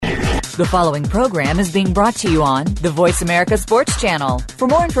The following program is being brought to you on the Voice America Sports Channel. For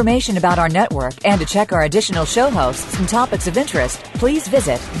more information about our network and to check our additional show hosts and topics of interest, please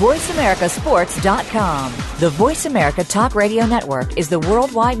visit voiceamericasports.com. The Voice America Talk Radio Network is the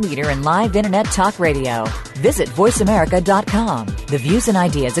worldwide leader in live Internet talk radio. Visit voiceamerica.com. The views and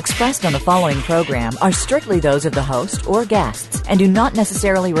ideas expressed on the following program are strictly those of the host or guests and do not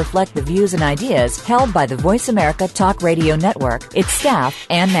necessarily reflect the views and ideas held by the Voice America Talk Radio Network, its staff,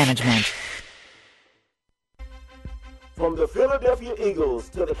 and management. From the Philadelphia Eagles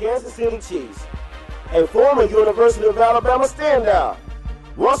to the Kansas City Chiefs, a former University of Alabama standout,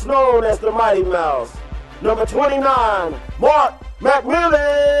 once known as the Mighty Mouse, number 29, Mark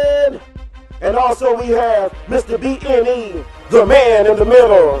McMillan. And also we have Mr. BNE, the man in the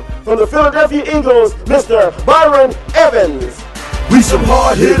middle. From the Philadelphia Eagles, Mr. Byron Evans. We some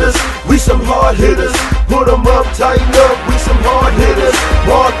hard hitters, we some hard hitters. Put them up, tighten up, we some hard hitters.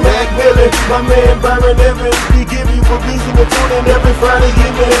 Mark McMillan, my man Byron Evans. We give you a reason to tune in every Friday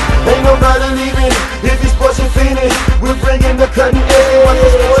evening. Ain't nobody leaving, if you're sports and fiending. We're bringing the cutting edge on the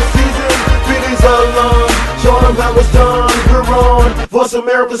sports season. Feelings are long, show them how it's done. We're on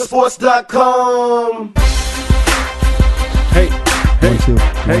VoiceAmericaSports.com. Hey. 1, 2,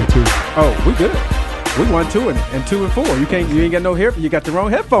 hey. 1, 2. Oh, we good. We 1, 2, and 2 and 4. You ain't got no hair. You got the wrong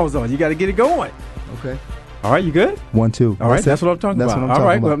headphones on. You got to get it going. Okay. All right, you good? 1, 2. All right, that's what I'm talking about. All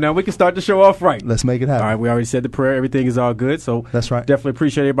right, well, now we can start the show off right. Let's make it happen. All right, we already said the prayer. Everything is all good. So that's right. Definitely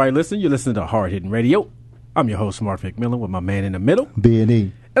appreciate everybody listening. You're listening to Hard Hittin' Radio. I'm your host, Mark McMillan, with my man in the middle.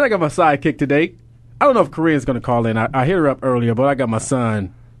 B&E. And I got my sidekick today. I don't know if Korea's going to call in. I hit her up earlier, but I got my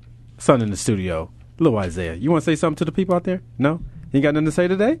son in the studio, little Isaiah. You want to say something to the people out there? No? You got nothing to say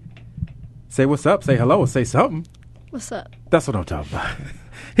today? Say what's up, say hello, or say something. What's up? That's what I'm talking about.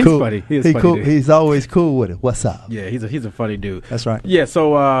 He's cool. funny. He's funny cool. Dude. He's always cool with it. What's up? Yeah, he's a funny dude. That's right. Yeah,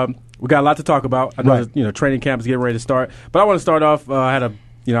 so we got a lot to talk about. I know that, training camp is getting ready to start, but I want to start off. I got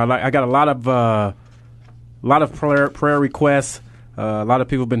a lot of prayer requests. A lot of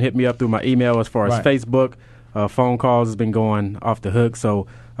people have been hitting me up through my email as far as Facebook. Phone calls has been going off the hook. So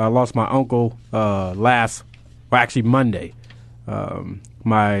I lost my uncle Monday.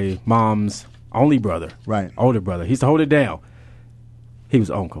 My mom's only brother, older brother. He used to hold it down. He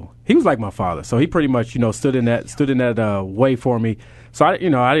was uncle. He was like my father, so he pretty much stood in that way for me. So I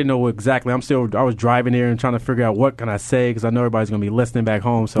didn't know exactly. I was driving there and trying to figure out what can I say because I know everybody's gonna be listening back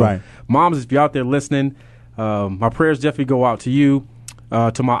home. So moms, if you're out there listening, my prayers definitely go out to you,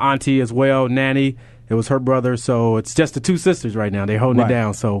 to my auntie as well, Nanny. It was her brother, so it's just the two sisters right now. They're holding it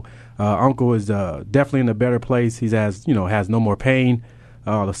down. So uncle is definitely in a better place. He has no more pain.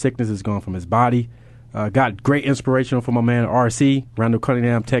 The sickness is gone from his body. Got great inspiration from my man RC. Randall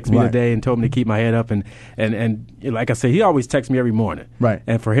Cunningham texted me today and told me to keep my head up. And like I said, he always texts me every morning. Right.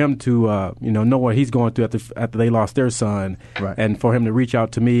 And for him to know what he's going through after they lost their son, and for him to reach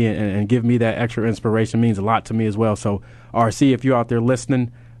out to me and give me that extra inspiration means a lot to me as well. So RC, if you're out there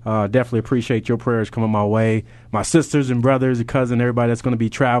listening, definitely appreciate your prayers coming my way. My sisters and brothers, and cousin, everybody that's going to be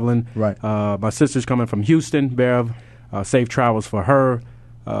traveling. My sister's coming from Houston, Bev. Safe travels for her.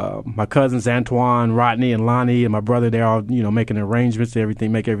 My cousins Antoine, Rodney, and Lonnie, and my brother, they're all making arrangements to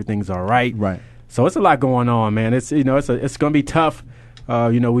make everything's all right. So it's a lot going on, man. It's it's going to be tough.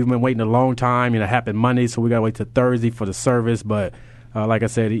 We've been waiting a long time. It happened Monday, so we got to wait till Thursday for the service. But like I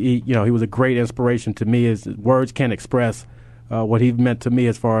said, he was a great inspiration to me. His words can't express what he meant to me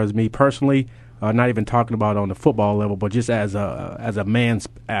as far as me personally. Not even talking about on the football level, but just as a man's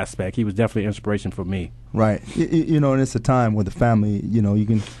aspect, he was definitely an inspiration for me. Right. And it's a time with the family, you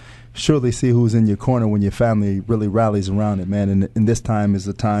can surely see who's in your corner when your family really rallies around it, man. And this time is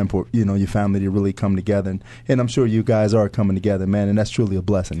the time for, your family to really come together. And I'm sure you guys are coming together, man, and that's truly a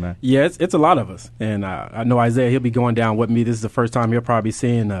blessing, man. Yeah, it's a lot of us. And I know Isaiah, he'll be going down with me. This is the first time he'll probably be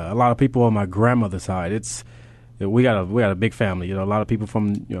seeing a lot of people on my grandmother's side. We got a big family. A lot of people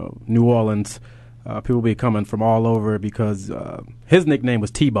from New Orleans. People be coming from all over because his nickname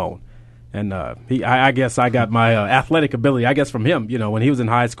was T-Bone, and I guess I got my athletic ability. I guess from him. When he was in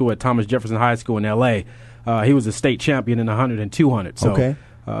high school at Thomas Jefferson High School in L.A., he was a state champion in the 100 and 200. So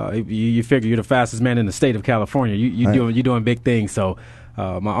you figure you're the fastest man in the state of California. You're doing big things. So.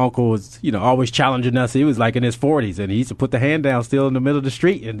 My uncle was, always challenging us. He was like in his 40s, and he used to put the hand down still in the middle of the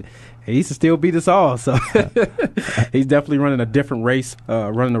street, and he used to still beat us all. So he's definitely running a different race,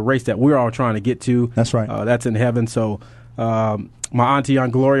 running a race that we're all trying to get to. That's right. That's in heaven. So my auntie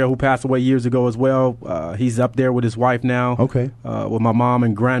Aunt Gloria, who passed away years ago as well, he's up there with his wife now. Okay. With my mom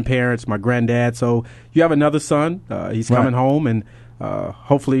and grandparents, my granddad. So you have another son. He's coming home, and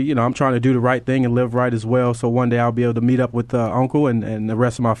hopefully, I'm trying to do the right thing and live right as well. So one day I'll be able to meet up with Uncle and the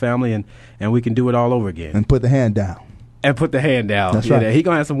rest of my family, and we can do it all over again. And put the hand down. And put the hand down. That's right. He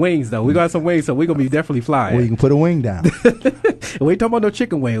going to have some wings, though. We going to have some wings, so we're going to be definitely flying. Well, you can put a wing down. We ain't talking about no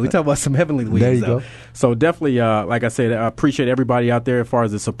chicken wing. We talking about some heavenly wings. There you go. So definitely, like I said, I appreciate everybody out there as far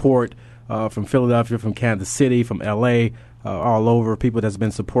as the support from Philadelphia, from Kansas City, from L.A., all over, people that's been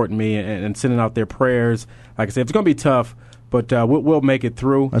supporting me and sending out their prayers. Like I said, it's going to be tough, but we'll make it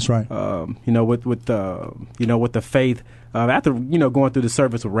through. That's right. With the faith. After going through the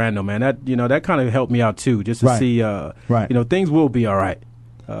service with Randall, man, that kind of helped me out too, just to see things will be all right.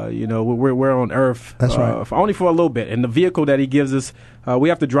 We're on Earth. That's right. Only for a little bit, and the vehicle that He gives us, we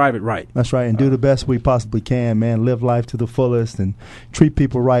have to drive it right. That's right, and do the best we possibly can, man. Live life to the fullest and treat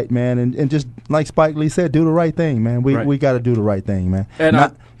people right, man. And just like Spike Lee said, do the right thing, man. We got to do the right thing, man.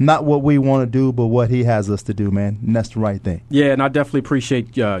 And not what we want to do, but what He has us to do, man. And that's the right thing. Yeah, and I definitely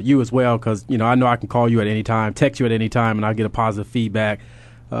appreciate you as well, because I know I can call you at any time, text you at any time, and I get a positive feedback.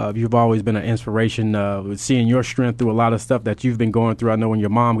 You've always been an inspiration with seeing your strength through a lot of stuff that you've been going through. I know when your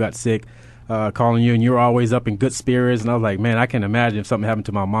mom got sick, calling you, and you're always up in good spirits. And I was like, man, I can't imagine if something happened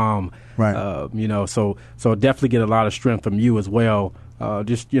to my mom. Right. So definitely get a lot of strength from you as well.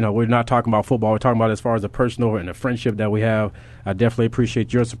 We're not talking about football. We're talking about as far as the personal and the friendship that we have. I definitely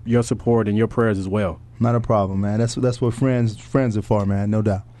appreciate your support and your prayers as well. Not a problem, man. That's what friends are for, man. No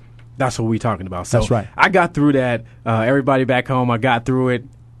doubt. That's what we're talking about. So that's right. I got through that. Everybody back home, I got through it.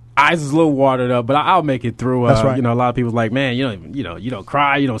 Eyes is a little watered up, but I'll make it through. That's right. A lot of people like, man, you don't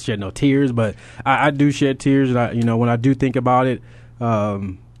cry, you don't shed no tears, but I do shed tears. And when I do think about it,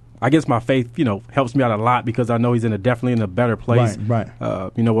 I guess my faith, helps me out a lot, because I know He's definitely in a better place. Right.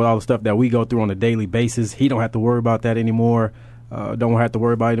 With all the stuff that we go through on a daily basis, He don't have to worry about that anymore. Don't have to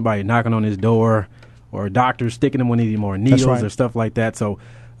worry about anybody knocking on His door or doctors sticking Him with any more needles or stuff like that. So.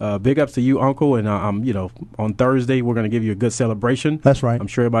 Big ups to you, Uncle, and on Thursday we're going to give you a good celebration. That's right. I'm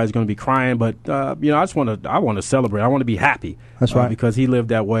sure everybody's going to be crying, but I want to celebrate. I want to be happy. That's right. Because He lived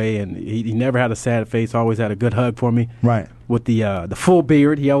that way, and he never had a sad face. Always had a good hug for me. Right. With the full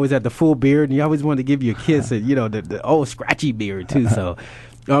beard, he always had the full beard, and he always wanted to give you a kiss, and the old scratchy beard too. So.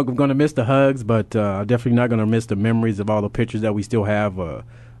 I'm going to miss the hugs, but I'm definitely not going to miss the memories of all the pictures that we still have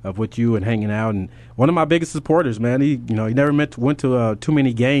of with you and hanging out. And one of my biggest supporters, man. He never went to too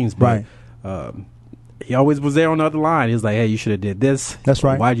many games, but he always was there on the other line. He was like, "Hey, you should have did this. That's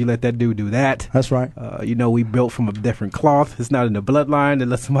right. Why'd you let that dude do that? That's right. We built from a different cloth. It's not in the bloodline to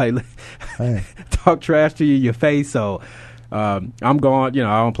let somebody talk trash to you in your face." So. I'm gone.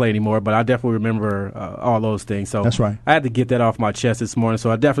 I don't play anymore, but I definitely remember all those things. So that's right. I had to get that off my chest this morning.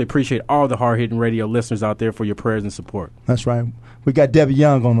 So I definitely appreciate all the Hard Hittin' Radio listeners out there for your prayers and support. That's right. We got Debbie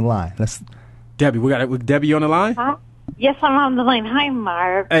Young on the line. Debbie. We got Debbie on the line. Yes, I'm on the line. Hi,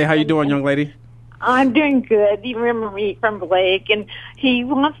 Marv. Hey, how you doing, young lady? I'm doing good. You remember me from Blake, and he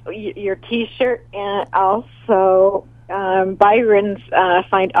wants your T-shirt and also Byron's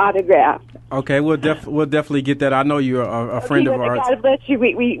signed autograph. Okay, we'll definitely get that. I know you're a friend of ours. God bless you.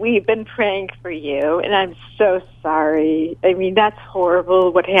 We've been praying for you, and I'm so sorry. I mean, that's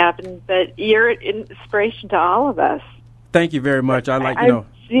horrible what happened, but you're an inspiration to all of us. Thank you very much. I'm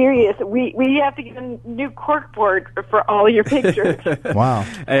serious. We have to get a new corkboard for all your pictures. Wow.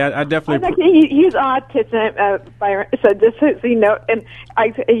 Hey, I definitely. He's autistic, Byron. So just so you know, and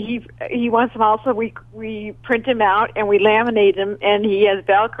he wants them also. We print him out and we laminate him, and he has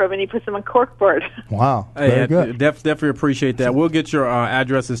Velcro and he puts them on corkboard. Wow. Hey, very good. Definitely appreciate that. We'll get your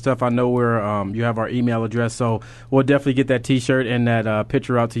address and stuff. I know where you have our email address, so we'll definitely get that T-shirt and that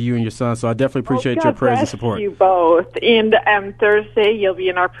picture out to you and your son. So I definitely appreciate your prayers and support. You both. And Thursday you'll be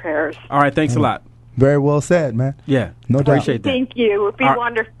in our prayers. All right, thanks a lot. Very well said, man. Yeah, no doubt. Appreciate that. Thank you. It'd be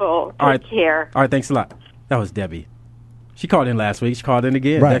wonderful. Take care. All right, thanks a lot. That was Debbie. She called in last week. She called in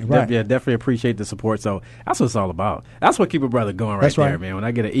again. Right. Definitely appreciate the support. So that's what it's all about. That's what keep a brother going right there, man. When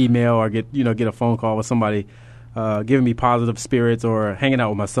I get an email or get a phone call with somebody giving me positive spirits or hanging out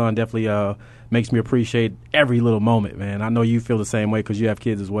with my son, definitely makes me appreciate every little moment, man. I know you feel the same way because you have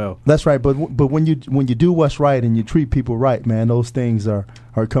kids as well. That's right. But when you do what's right and you treat people right, man, those things are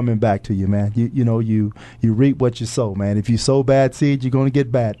coming back to you, man. You reap what you sow, man. If you sow bad seed, you're going to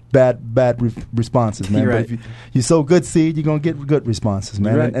get bad responses, man. Right. But if you sow good seed, you're going to get good responses,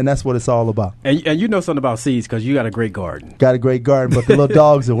 man. Right. And that's what it's all about. And you know something about seeds because you got a great garden. Got a great garden, but the little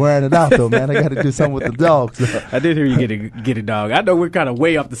dogs are wearing it out, though, man. I got to do something with the dogs. I did hear you get a dog. I know we're kind of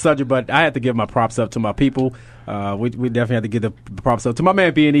way off the subject, but I had to give my props up to my people. We definitely have to give the props up to my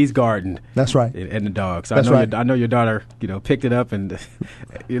man B&E's Garden. That's right. And the dogs. That's right. I know your daughter, picked it up, and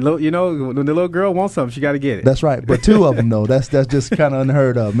when the little girl wants something, she got to get it. That's right. But 2 of them though, that's just kind of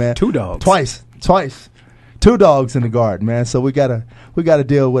unheard of, man. 2 dogs. Twice. 2 dogs in the garden, man. So we gotta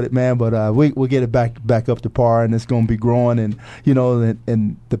deal with it, man. But we'll get it back up to par, and it's gonna be growing, and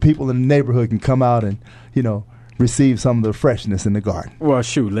and the people in the neighborhood can come out and receive some of the freshness in the garden. Well,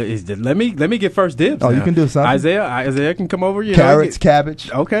 shoot, let me get first dibs. Oh, now. You can do something. Isaiah can come over. Carrots,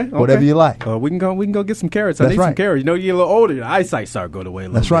 cabbage. Okay. Whatever you like. We can go get some carrots. That's I need right. some carrots. You get a little older, your eyesight start going away a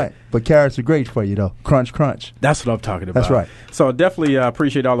little That's bit. right. But carrots are great for you, though. Crunch, crunch. That's what I'm talking about. That's right. So definitely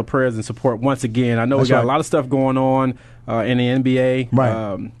appreciate all the prayers and support once again. I know we got a lot of stuff going on in the NBA.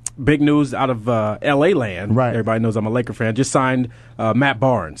 Right. Big news out of L.A. land. Right. Everybody knows I'm a Laker fan. Just signed Matt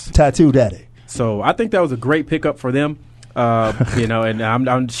Barnes. Tattoo daddy. So I think that was a great pickup for them. And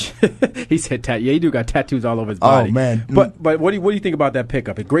I'm he said, yeah, he do got tattoos all over his body. Oh man! But what do you think about that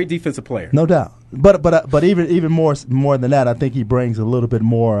pickup? A great defensive player, no doubt. But even more than that, I think he brings a little bit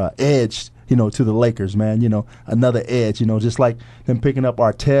more edge, to the Lakers, man. Another edge, just like them picking up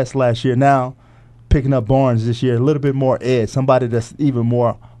Artest last year. Now picking up Barnes this year, a little bit more edge. Somebody that's even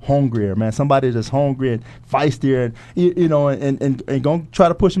more hungrier, man. Somebody that's hungry and feistier, and gonna try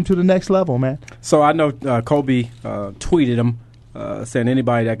to push him to the next level, man. So I know Kobe tweeted him saying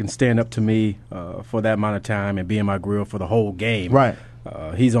anybody that can stand up to me for that amount of time and be in my grill for the whole game, right?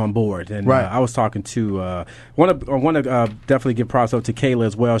 He's on board. And right. I was talking to want to definitely give props up to Kayla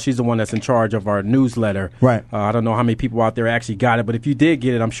as well. She's the one that's in charge of our newsletter. Right. I don't know how many people out there actually got it, but if you did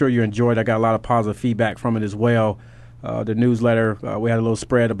get it, I'm sure you enjoyed it. I got a lot of positive feedback from it as well. The newsletter, we had a little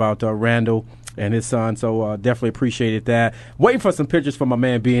spread about Randall and his son, so definitely appreciated that. Waiting for some pictures from my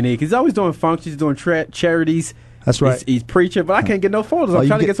man B&E, because he's always doing functions, doing charities. That's right. He's preaching, but I can't get no photos. I'm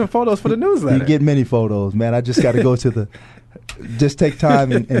trying to get some photos for the newsletter. You get many photos, man. I just got to go to the – just take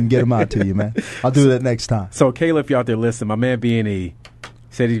time and get them out to you, man. I'll do that next time. So, Caleb, if you're out there listening, my man B&E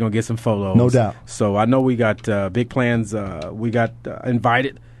said he's going to get some photos. No doubt. So, I know we got big plans. We got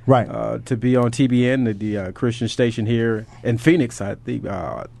invited. Right. To be on TBN, the Christian station here in Phoenix, I think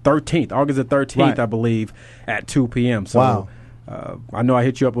August the 13th, right. I believe, at 2 p.m. So wow. I know I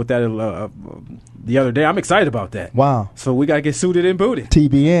hit you up with that the other day. I'm excited about that. Wow. So we got to get suited and booted.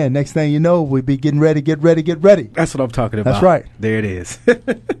 TBN. Next thing you know, we'll be getting ready, get ready. That's what I'm talking about. That's right. There it is.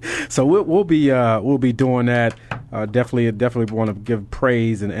 So we'll be doing that. Definitely want to give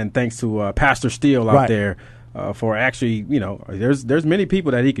praise and thanks to Pastor Steele out there. For actually, there's many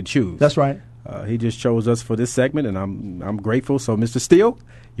people that he could choose. That's right. He just chose us for this segment, and I'm grateful. So, Mr. Steele,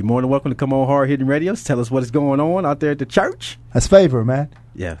 you're more than welcome to come on Hard Hitting Radio. Tell us what is going on out there at the church. That's favor, man.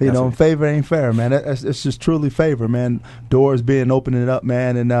 Yeah. Favor ain't fair, man. It's just truly favor, man. Doors being opening up,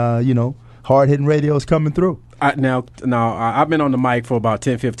 man, and Hard Hitting Radio is coming through. Now, I've been on the mic for about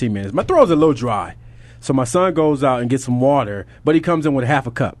 10, 15 minutes. My throat's a little dry, so my son goes out and gets some water, but he comes in with half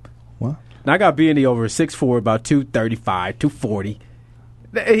a cup. What? Now, I got B&E over 6'4", about 235, 240.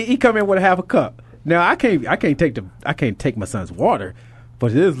 He come in with a half a cup. Now, I can't take my son's water,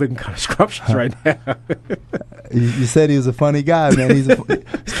 but it is looking kind of scrumptious right now. You said he was a funny guy, man. He's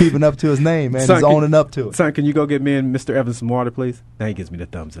keeping up to his name, man. Son, he's owning up to it. Son, can you go get me and Mr. Evans some water, please? Now he gives me the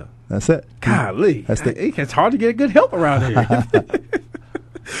thumbs up. That's it. Golly. It's hard to get good help around here.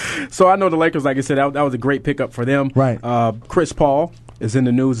 So I know the Lakers, like I said, that was a great pickup for them. Right. Chris Paul is in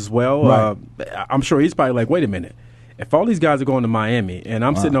the news as well. Right. I'm sure he's probably like, wait a minute. If all these guys are going to Miami and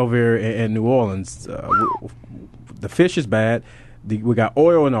I'm sitting over here in New Orleans, the fish is bad. We got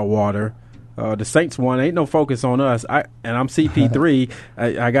oil in our water. The Saints won. Ain't no focus on us. I'm CP3.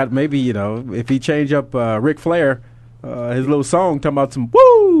 I got maybe, if he change up Ric Flair, his little song talking about some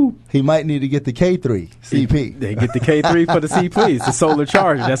woo. He might need to get the K3 CP. They get the K3 for the CP. It's the solar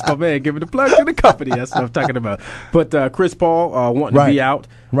charger. That's my man giving the plug to the company. That's what I'm talking about. But Chris Paul wanting to be out.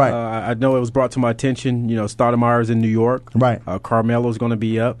 Right. I know it was brought to my attention. Stoudemire's in New York. Right. Carmelo's going to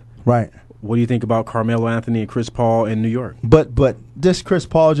be up. Right. What do you think about Carmelo Anthony and Chris Paul in New York? But this Chris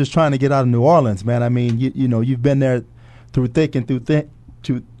Paul just trying to get out of New Orleans, man. I mean, you've been there through thick and through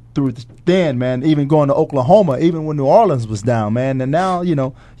thin, man. Even going to Oklahoma, even when New Orleans was down, man. And now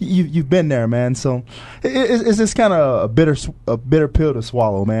you've been there, man. So it's just kind of a bitter pill to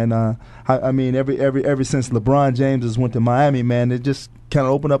swallow, man. I mean, ever since LeBron James has went to Miami, man, it just kind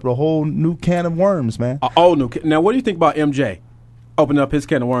of opened up a whole new can of worms, man. Now, what do you think about MJ? Open up his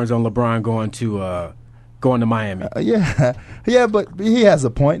can of worms on LeBron going to going to Miami. Yeah, but he has a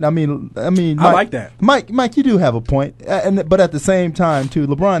point. I mean, Mike, I like that. Mike, you do have a point, but at the same time, too,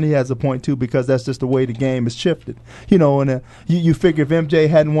 LeBron, he has a point too, because that's just the way the game is shifted. And you figure if MJ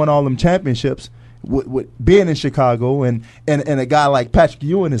hadn't won all them championships, with being in Chicago, and a guy like Patrick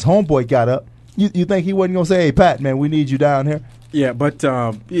Ewing, his homeboy, got up, you think he wasn't gonna say, "Hey, Pat, man, we need you down here"? Yeah, but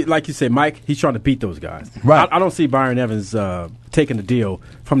like you said, Mike, he's trying to beat those guys. Right. I don't see Byron Evans taking the deal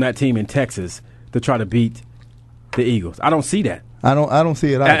from that team in Texas to try to beat the Eagles. I don't see that. I don't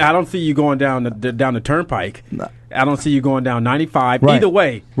see it either. I don't see you going down the turnpike. No. I don't see you going down 95. Right. Either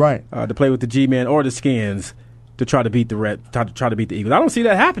way, right, to play with the G-Men or the Skins to try to beat try to beat the Eagles. I don't see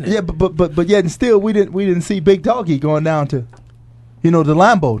that happening. Yeah, but yet and still we didn't see Big Doggy going down to, the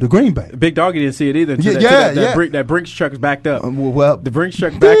Lambeau, the Green Bay. Big Doggy didn't see it either. Until that Brinks truck is backed up. The Brinks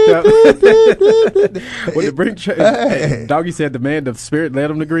truck backed up. When the Brinks truck, Doggy said the spirit led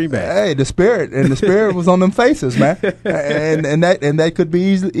him to Green Bay. Hey, the spirit was on them faces, man, and that could be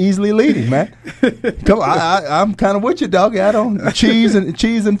easily leading, man. Come on, I'm kind of with you, Doggy. I don't cheese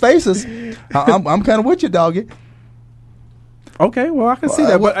and faces. I'm kind of with you, Doggy. Okay, well, I can see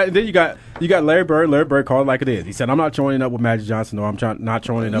that. But then you got Larry Bird. Larry Bird called it like it is. He said, "I'm not joining up with Magic Johnson, or I'm not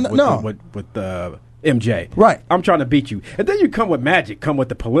joining up with MJ. Right. I'm trying to beat you." And then you come with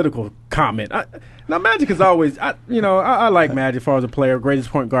the political comment. Now, Magic is always, I like Magic as far as a player,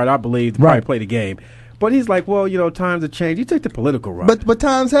 greatest point guard, I believe, to probably play the game. But he's like, well, times have changed. You take the political route. But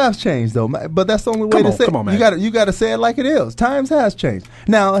times have changed, though. But that's the only way to say it. Come on, man. You got to say it like it is. Times has changed.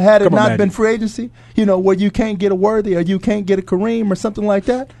 Now, had it not been free agency, where you can't get a Worthy or you can't get a Kareem or something like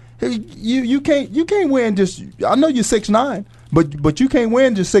that, you can't win just. I know you're 6'9", but you can't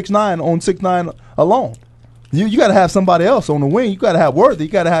win just 6'9" on 6'9" alone. You got to have somebody else on the wing. You got to have Worthy.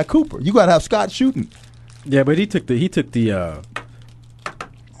 You got to have Cooper. You got to have Scott shooting. Yeah, but he took the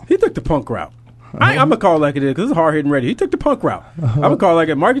punk route. I'm going to call it like it is because it's hard hitting radio. He took the punk route. I'm going to call it like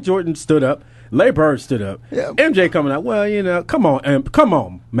it. Michael Jordan stood up. Larry Bird stood up. Yeah. MJ coming out. Well, come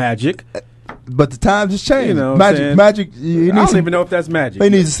on, Magic. But the times has changed. Magic. I don't even know if that's Magic. They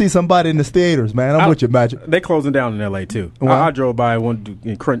need to see somebody in the theaters, man. I'm with you, Magic. They closing down in L.A. too. I drove by on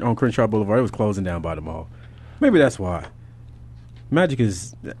Crenshaw Boulevard. It was closing down by the mall. Maybe that's why.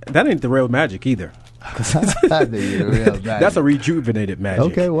 That ain't the real Magic either. That's a rejuvenated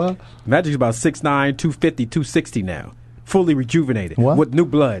Magic. Okay, well. Magic's about 6'9", 250, 260 now. Fully rejuvenated with new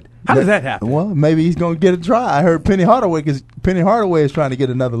blood. How does that happen? Well, maybe he's going to get a try. I heard Penny Hardaway is trying to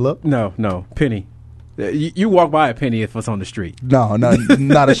get another look. No, Penny. You walk by a Penny if it's on the street. No,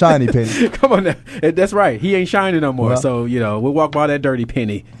 not a shiny Penny. Come on now. That's right. He ain't shining no more. Well, so, we'll walk by that dirty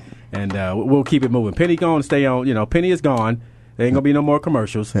Penny, and we'll keep it moving. Penny going to stay on. Penny is gone. There ain't going to be no more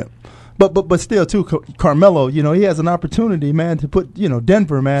commercials. Yeah. But still, too, Carmelo, he has an opportunity, man, to put,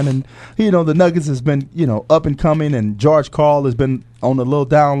 Denver, man. And, the Nuggets has been, up and coming, and George Karl has been on the little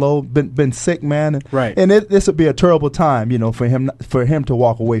down low, been sick, man. And, right. And this would be a terrible time, for him to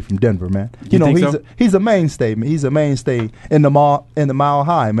walk away from Denver, man. He's a mainstay, man. He's a mainstay in the Mile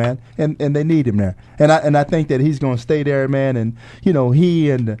High, man. And they need him there. And I think that he's going to stay there, man. And, he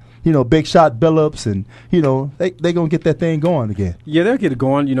and Big Shot Billups, and they gonna get that thing going again. Yeah, they'll get it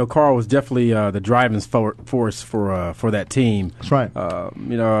going. Karl was definitely the driving force for that team. That's right.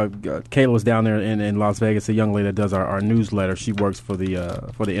 Kayla was down there in Las Vegas. A young lady that does our newsletter. She works for the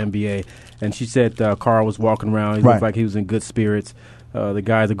NBA, and she said Karl was walking around. He looked like he was in good spirits. The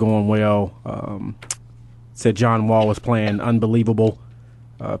guys are going well. Said John Wall was playing unbelievable.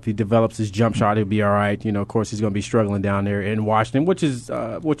 If he develops his jump shot, he'll be all right. Of course, he's going to be struggling down there in Washington, which is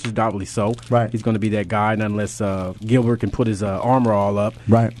doubly so. Right. He's going to be that guy, and unless Gilbert can put his armor all up,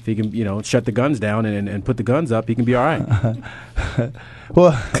 right. If he can, shut the guns down and put the guns up, he can be all right.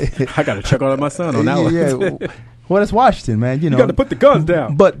 Well, I got to check on my son on that one. Yeah. Well, it's Washington, man. You got to put the guns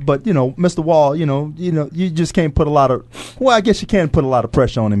down. But Mr. Wall, you just can't put a lot of. Well, I guess you can put a lot of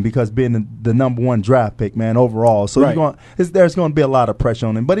pressure on him because being the number one draft pick, man, overall. So there's going to be a lot of pressure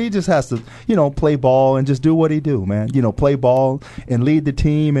on him. But he just has to, play ball and just do what he do, man. Play ball and lead the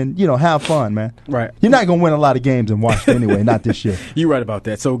team and have fun, man. Right. You're not going to win a lot of games in Washington anyway. Not this year. You're right about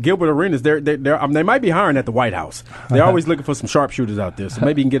that. So Gilbert Arenas, they might be hiring at the White House. They're always looking for some sharpshooters out there. So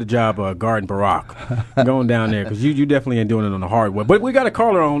maybe you can get a job guarding Barack, going down there because you definitely ain't doing it on the hard way. But we got a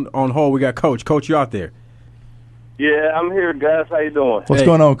caller on hold. We got Coach. Coach, you out there? Yeah, I'm here, guys. How you doing? What's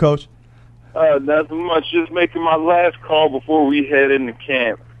going on, Coach? Nothing much. Just making my last call before we head into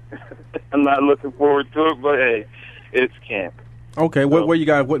camp. I'm not looking forward to it, but hey, it's camp. Okay, when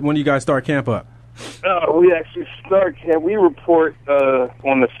do you guys start camp up? We actually start camp. We report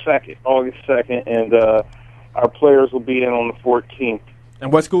on the 2nd, August 2nd, and our players will be in on the 14th.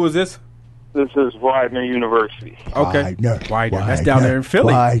 And what school is this? This is Widener University. Okay. Widener. That's down there in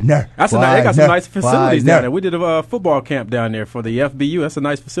Philly. Widener. They got some nice facilities down there. We did a football camp down there for the FBU. That's a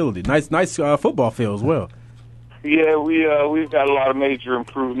nice facility. Nice football field as well. Yeah, we've got a lot of major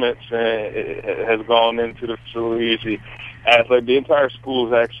improvements has gone into the facilities. The entire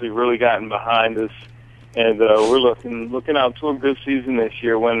school has actually really gotten behind us, and we're looking out to a good season this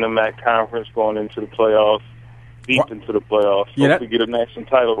year, winning the MAC conference, going into the playoffs. Deep into the playoffs. Hopefully get a national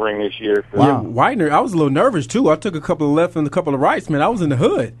title ring this year. Wow. Yeah, Widener, I was a little nervous, too. I took a couple of left and a couple of rights, man. I was in the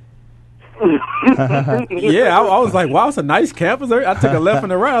hood. Yeah, I was like, wow, it's a nice campus. I took a left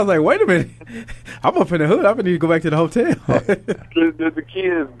and a right. I was like, wait a minute. I'm up in the hood. I'm going to need to go back to the hotel. The key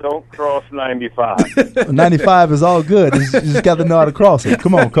is don't cross 95. 95 is all good. You just got to know how to cross it.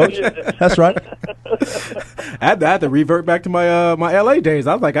 Come on, Coach. That's right. I had to revert back to my my L.A. days.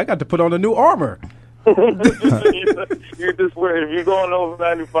 I was like, I got to put on a new armor. You just wear, if you're going over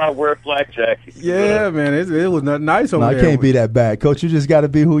 95, wear a flak jacket. Yeah, man, it was not nice over there. It can't be that bad, Coach. You just got to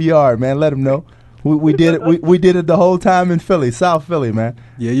be who you are, man. Let them know. We did it. We did it the whole time in Philly, South Philly, man.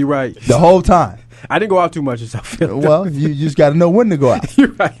 Yeah, you're right. The whole time. I didn't go out too much in South Philly. Well, you just got to know when to go out.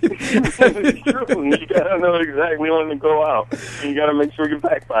 You're right. It's true. You got to know exactly when to go out. And you got to make sure you're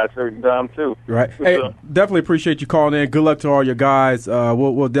back by a certain time, too. Right. Hey, definitely appreciate you calling in. Good luck to all your guys.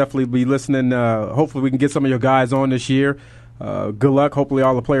 We'll definitely be listening. Hopefully we can get some of your guys on this year. Good luck. Hopefully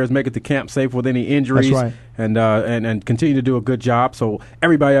all the players make it to camp safe with any injuries. That's right. And continue to do a good job. So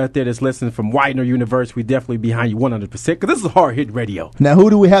everybody out there that's listening from Widener University, we definitely behind you 100% because this is hard hit radio. Now,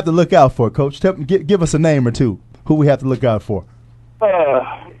 who do we have to look out for, Coach? Give us a name or two. Who we have to look out for?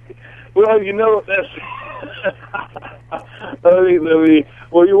 Well, you know, that's let me.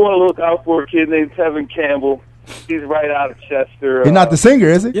 Well, you want to look out for a kid named Tevin Campbell. He's right out of Chester. He's not the singer,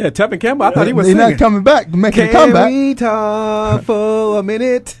 is he? Yeah, Tevin Campbell. I thought he was singing. He's not coming back, making a comeback. Can we talk for a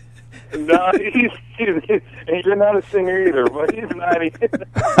minute? No, and you're not a singer either, but he's not.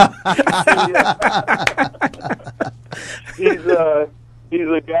 He's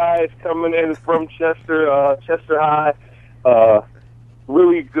a guy coming in from Chester High.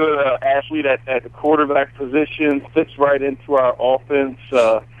 Really good athlete at the quarterback position. Fits right into our offense.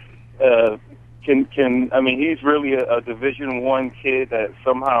 He's really a Division I kid that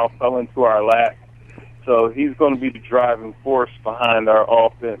somehow fell into our lap. So he's going to be the driving force behind our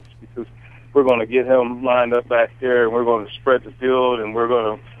offense because we're going to get him lined up back there, and we're going to spread the field, and we're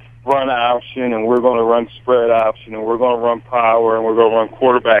going to run option, and we're going to run spread option, and we're going to run power, and we're going to run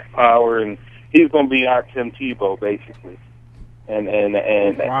quarterback power, and he's going to be our Tim Tebow, basically. And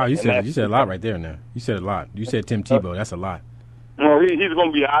wow, you said a lot right there now. You said a lot. You said Tim Tebow. That's a lot. No, he's going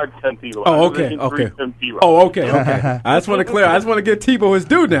to be our Tim Tebow. Oh, okay. Tim Tebow. Oh, okay. I just want to clear. I just want to get Tebow his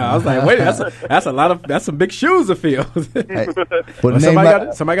due now. I was like, wait, that's some big shoes to fill. Hey,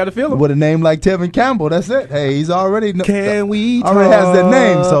 somebody got to fill him. With a name like Tevin Campbell, that's it. Hey, he's already already has that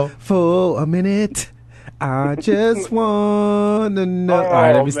name. So for a minute, I just want to know. All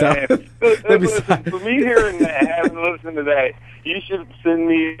right, let me stop. Let me stop. For me hearing that, having listened to that, you should send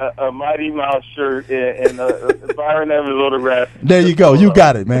me a Mighty Mouse shirt and Byron Evans autograph. There you go. You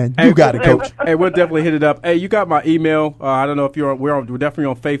got it, man. You got it, Coach. Hey, we'll definitely hit it up. Hey, you got my email. I don't know if we're definitely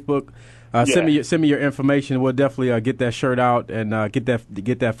on Facebook. Send me your information. We'll definitely get that shirt out and get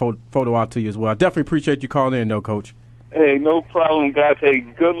that photo out to you as well. I definitely appreciate you calling in, though, Coach. Hey, no problem, guys. Hey,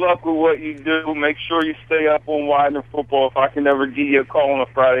 good luck with what you do. Make sure you stay up on Widener football. If I can ever give you a call on a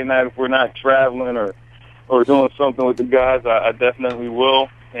Friday night if we're not traveling or doing something with the guys, I definitely will.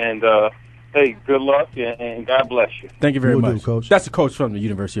 And, hey, good luck, and God bless you. Thank you very much, do, Coach. That's the coach from the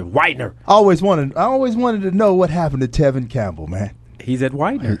University of Widener. I always wanted to know what happened to Tevin Campbell, man. He's at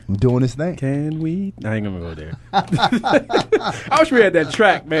Widener. Doing his thing. Can we? I ain't going to go there. I wish we had that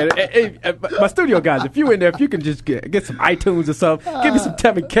track, man. Hey, my studio guys, if you in there, if you can just get some iTunes or something, give me some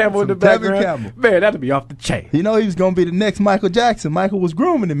Tevin Campbell in the background. Campbell. Man, that'd be off the chain. You know he was going to be the next Michael Jackson. Michael was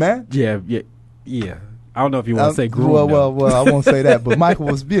grooming him, man. Yeah. I don't know if you want to say groom. Well, I won't say that, but Michael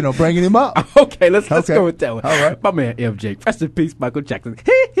was, bringing him up. Okay, let's go with that one. All right. My man, MJ. Rest in peace, Michael Jackson.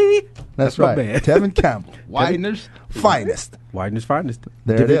 That's right. My man. Tevin Campbell, Widener's finest. Widener's finest.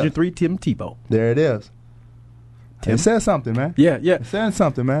 There Division it is. III Tim Tebow. There it is. It says something, man. Yeah. It says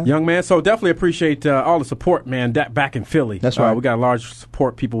something, man. Young man, so definitely appreciate all the support, man, back in Philly. That's right. We got a large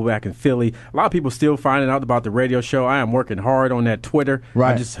support people back in Philly. A lot of people still finding out about the radio show. I am working hard on that Twitter.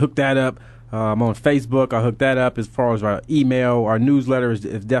 Right. I just hooked that up. I'm on Facebook. I hooked that up. As far as our email, our newsletter is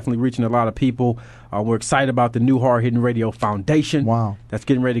definitely reaching a lot of people. We're excited about the new Hard Hittin' Radio Foundation. Wow. That's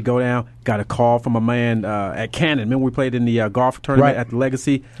getting ready to go down. Got a call from a man at Cannon. Remember we played in the golf tournament at the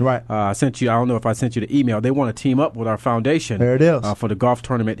Legacy? Right. I sent you, I don't know if I sent you the email. They want to team up with our foundation. There it is. For the golf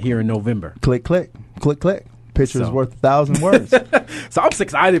tournament here in November. Click, click, click, click. Picture is worth 1,000 words. So I'm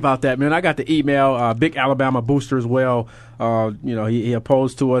excited about that, man. I got the email, big Alabama booster as well. He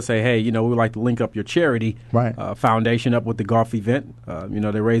opposed to us, say, hey, we would like to link up your charity foundation up with the golf event.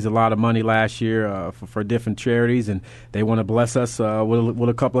 They raised a lot of money last year for different charities, and they want to bless us with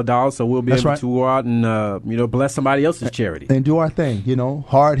a couple of dollars, so we'll be able to go out and bless somebody else's charity and do our thing.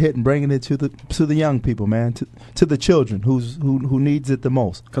 Hard hitting, bringing it to the young people, man, to the children who needs it the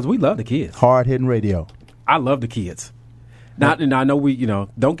most. Because we love the kids. Hard Hittin' Radio. I love the kids. And I know we,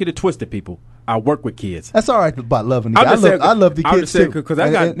 don't get it twisted, people. I work with kids. That's all right about loving the kids. I love the kids too. Because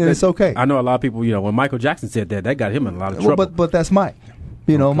and it's okay. I know a lot of people, when Michael Jackson said that got him in a lot of trouble. But that's Mike.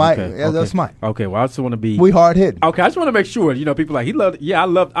 Mike. That's Mike. Okay, well, I just want to be. We hard hitting. Okay, I just want to make sure, people like, he loved,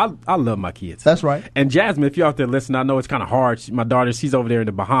 I love my kids. That's right. And Jasmine, if you're out there listening, I know it's kind of hard. My daughter, she's over there in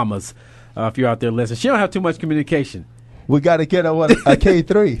the Bahamas. If you're out there listening, she don't have too much communication. We got to get a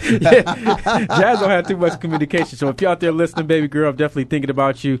K3. Jazz don't have too much communication. So if you're out there listening, baby girl, I'm definitely thinking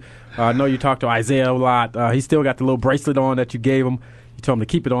about you. I know you talk to Isaiah a lot. He still got the little bracelet on that you gave him. You told him to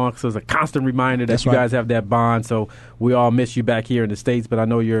keep it on, so it's a constant reminder that you guys have that bond. So we all miss you back here in the States, but I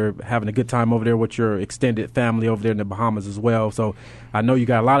know you're having a good time over there with your extended family over there in the Bahamas as well. So I know you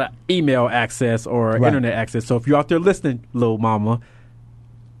got a lot of email access or internet access. So if you're out there listening, little mama,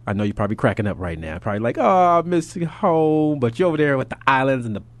 I know you're probably cracking up right now. Probably like, I miss you home. But you're over there with the islands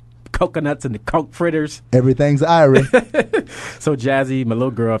and the coconuts and the coke fritters. Everything's Irish. So, Jazzy, my little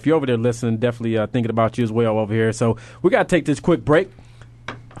girl, if you're over there listening, definitely thinking about you as well over here. So, we got to take this quick break.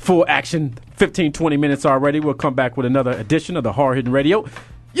 Full action, 15, 20 minutes already. We'll come back with another edition of the Hard Hittin' Radio.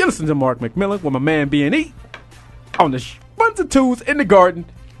 You listen to Mark McMillan with my man B&E on the ones and twos in the garden.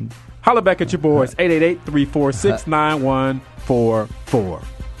 Holla back at your boys, 888-346-9144.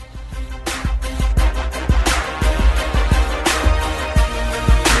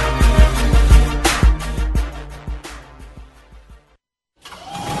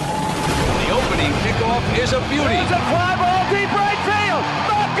 Is a beauty. There's a fly ball deep right field.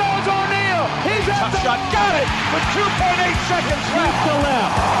 Back goes O'Neal. He's at the shot. Got it with 2.8 seconds left. To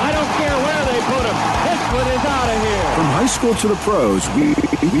left. I don't care where they put him. This one is out of here. From high school to the pros, we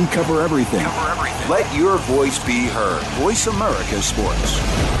cover everything. Let your voice be heard. Voice America Sports.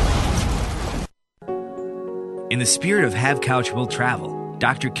 In the spirit of Have Couch Will Travel,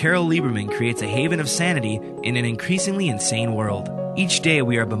 Dr. Carol Lieberman creates a haven of sanity in an increasingly insane world. Each day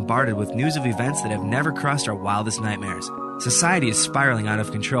we are bombarded with news of events that have never crossed our wildest nightmares. Society is spiraling out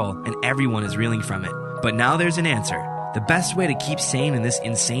of control, and everyone is reeling from it. But now there's an answer. The best way to keep sane in this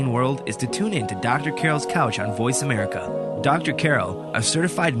insane world is to tune in to Dr. Carol's Couch on Voice America. Dr. Carol, a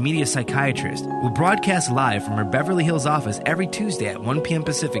certified media psychiatrist, will broadcast live from her Beverly Hills office every Tuesday at 1 p.m.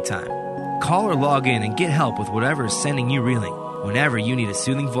 Pacific Time. Call or log in and get help with whatever is sending you reeling, whenever you need a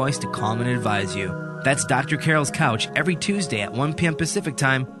soothing voice to calm and advise you. That's Dr. Carol's Couch every Tuesday at 1 p.m. Pacific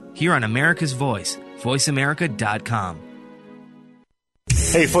Time here on America's Voice, voiceamerica.com.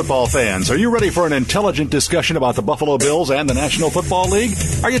 Hey, football fans, are you ready for an intelligent discussion about the Buffalo Bills and the National Football League?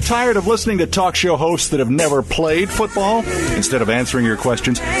 Are you tired of listening to talk show hosts that have never played football? Instead of answering your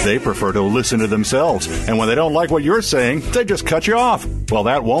questions, they prefer to listen to themselves. And when they don't like what you're saying, they just cut you off. Well,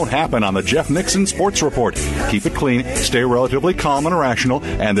 that won't happen on the Jeff Nixon Sports Report. Keep it clean, stay relatively calm and rational,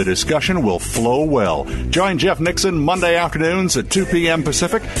 and the discussion will flow well. Join Jeff Nixon Monday afternoons at 2 p.m.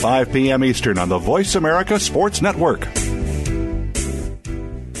 Pacific, 5 p.m. Eastern on the Voice America Sports Network.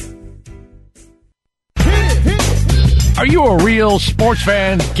 Are you a real sports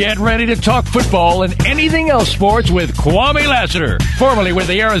fan? Get ready to talk football and anything else sports with Kwame Lassiter, formerly with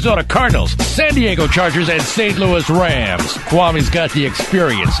the Arizona Cardinals, San Diego Chargers, and St. Louis Rams. Kwame's got the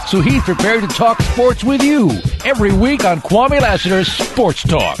experience, so he's prepared to talk sports with you every week on Kwame Lassiter's Sports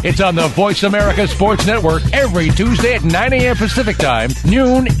Talk. It's on the Voice America Sports Network every Tuesday at 9 a.m. Pacific Time,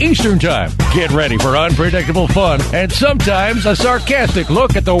 noon Eastern Time. Get ready for unpredictable fun and sometimes a sarcastic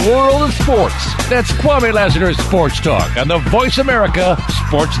look at the world of sports. That's Kwame Lassiter's Sports Talk on the Voice America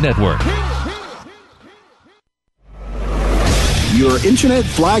Sports Network. Your internet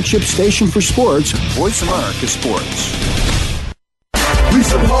flagship station for sports, Voice America Sports. We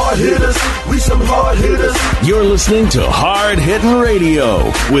some hard hitters. We some hard hitters. You're listening to Hard Hittin' Radio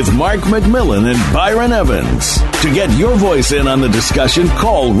with Mark McMillan and Byron Evans. To get your voice in on the discussion,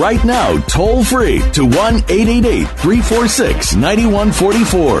 call right now, toll free to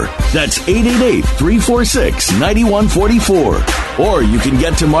 1-888-346-9144. That's 888-346-9144. Or you can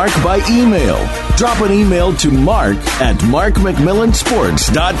get to Mark by email. Drop an email to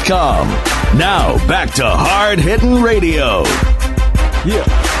mark@markmcmillansports.com. Now, back to Hard Hittin' Radio. Yeah.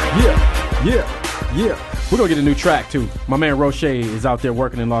 We're going to get a new track, too. My man Roche is out there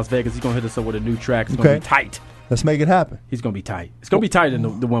working in Las Vegas. He's going to hit us up with a new track. It's going to be tight. Let's make it happen. He's going to be tight. It's going to be tighter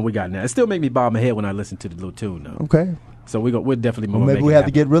than the one we got now. It still make me bob my head when I listen to the little tune, though. Okay. So we're definitely well, maybe we have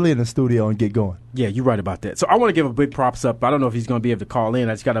to get really in the studio and get going. Yeah, you're right about that. So I want to give a big props up. I don't know if he's going to be able to call in.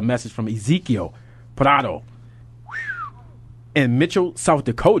 I just got a message from Ezekiel Prado in Mitchell, South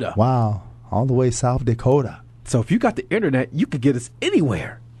Dakota. Wow. All the way South Dakota. So if you got the internet, you could get us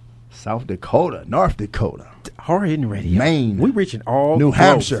anywhere. South Dakota, North Dakota, Hard Hittin' Radio, Maine. We reaching all New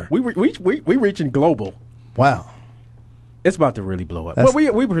Hampshire. We reaching global. Wow. It's about to really blow up. Well,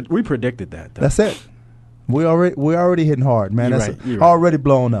 we predicted that, though. That's it. We already hitting hard, man. That's already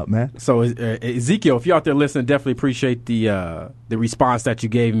blowing up, man. So Ezekiel, if you're out there listening, definitely appreciate the response that you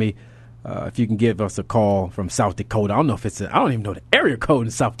gave me. If you can give us a call from South Dakota, I don't know if I don't even know the area code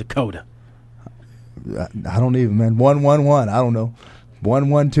in South Dakota. I don't even, man. 111. I don't know.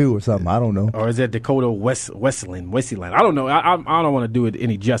 112 or something. I don't know. Or is that Dakota Westland? I don't know. I don't want to do it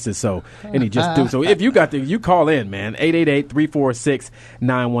any justice. So if you you call in, man.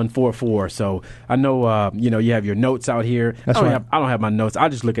 888-346-9144. So I know you have your notes out here. That's right. I don't have my notes. I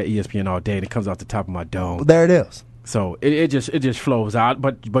just look at ESPN all day and it comes out the top of my dome. Well, there it is. So it just flows out.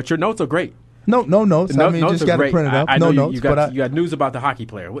 But your notes are great. No notes. I mean, you just got to print it out. I no know notes. You got news about the hockey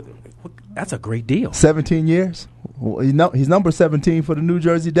player. That's a great deal. 17 years. Well, he's number 17 for the New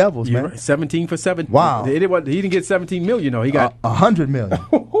Jersey Devils, man. Right. 17 for 17. Wow. He didn't get 17 million, though. He got $100 million.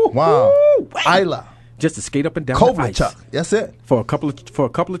 Wow. Isla. Just to skate up and down Kovalchuk. the ice. That's it. For a couple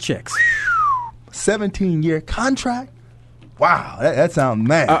of checks. 17-year contract. Wow, that sounds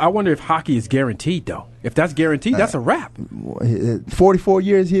mad. I wonder if hockey is guaranteed, though. If that's guaranteed, that's a wrap. 44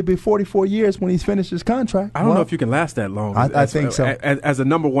 years, he'll be 44 years when he's finished his contract. I don't know if you can last that long. I think so. As a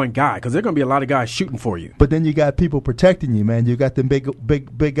number one guy, because there are going to be a lot of guys shooting for you. But then you got people protecting you, man. You got them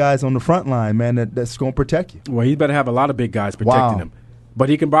big guys on the front line, man, that's going to protect you. Well, he better have a lot of big guys protecting him. But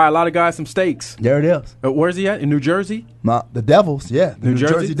he can buy a lot of guys some steaks. There it is. Where's he at? In New Jersey? The Devils, yeah. New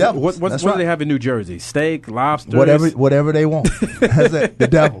Jersey Devils. What do they have in New Jersey? Steak, lobster? Whatever they want. That's it. The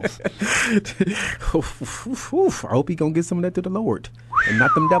Devils. I hope he going to get some of that to the Lord and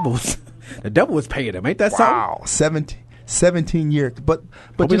not them Devils. The devil is paying him. Ain't that something? Wow. 17 years. But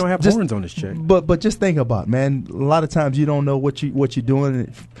we don't have horns on this check. But just think about it, man. A lot of times you don't know what you're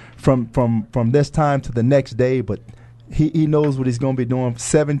doing from this time to the next day, but He knows what he's going to be doing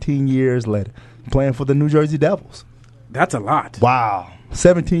 17 years later, playing for the New Jersey Devils. That's a lot. Wow.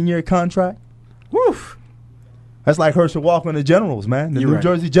 17-year contract? Woof. That's like Herschel Walker and the Generals, man. The New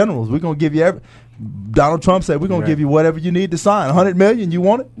Jersey Generals. We're going to give you Donald Trump said we're going to give you whatever you need to sign. $100 million, you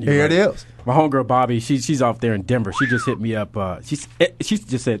want it? Here it is. My homegirl Bobby, she's off there in Denver. She just hit me up. She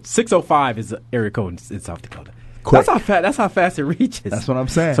just said 605 is the area code in South Dakota. Quick. That's how fast it reaches. That's what I'm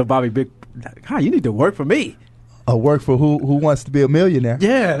saying. So Bobby, you need to work for me. Work for who wants to be a millionaire.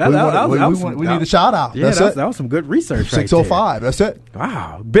 Yeah, we need a shout out. Yeah, that was some good research. 605. That's it.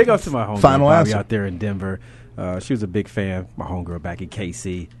 Wow, big ups to my homegirl Final Bobby answer. out there in Denver. She was a big fan. My homegirl back in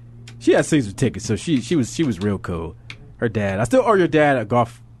KC. She had season tickets, so she was real cool. Her dad. I still owe your dad a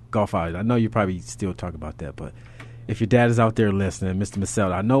golf outing. I know you probably still talk about that, but if your dad is out there listening, Mr.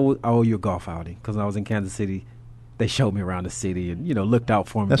 Massell, I know I owe you a golf outing because when I was in Kansas City, they showed me around the city and looked out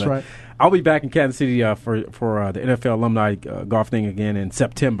for me. That's right. I'll be back in Kansas City for the NFL alumni golf thing again in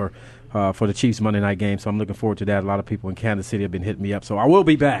September for the Chiefs Monday night game. So I'm looking forward to that. A lot of people in Kansas City have been hitting me up, so I will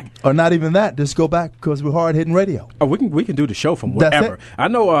be back. Or not even that. Just go back because we're Hard Hittin' Radio. Oh, we can do the show from wherever. I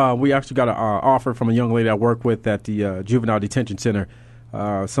know we actually got an offer from a young lady I work with at the Juvenile Detention Center.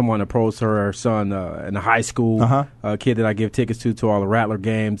 Someone approached her son in a high school kid that I give tickets to all the Rattler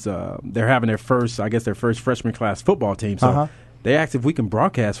games. They're having their first freshman class football team. So they asked if we can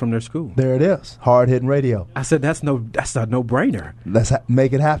broadcast from their school. There it is, Hard Hittin' Radio. I said that's a no-brainer. Let's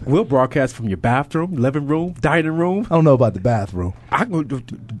make it happen. We'll broadcast from your bathroom, living room, dining room. I don't know about the bathroom. I can do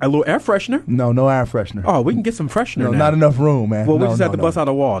a little air freshener. No air freshener. Oh, we can get some freshener. No, now. Not enough room, man. Well, we just have to bust out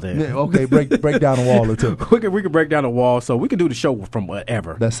a wall then. Yeah, okay, break down a wall or two. we can break down a wall, so we can do the show from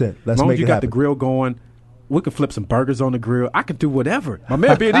whatever. That's it. Let's as long make as you it got happen. the grill going. We can flip some burgers on the grill. I can do whatever. My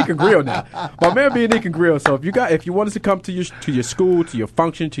man B&E can grill now. My man B&E can grill. So if you want us to come to your school, to your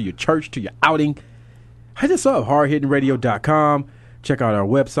function, to your church, to your outing, hit us up, hardhittinradio.com. Check out our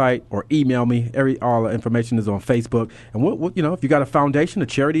website or email me. All the information is on Facebook. And we'll, if you got a foundation, a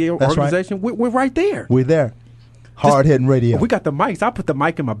charity organization, right. We're right there. We're there. Hard Hittin' Radio. We got the mics. I put the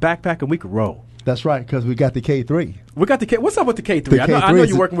mic in my backpack and we can roll. That's right, because we got the K3. We got the K. What's up with the K3? I know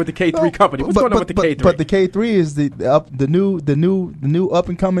you're working with the K3 company. What's going on with the K3? But the K3 is the new up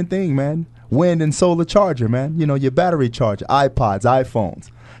and coming thing, man. Wind and solar charger, man. Your battery charger, iPods,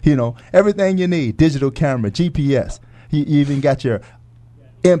 iPhones. Everything you need. Digital camera, GPS. You even got your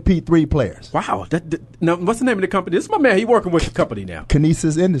MP3 players. Wow. Now, what's the name of the company? This is my man. He's working with the company now.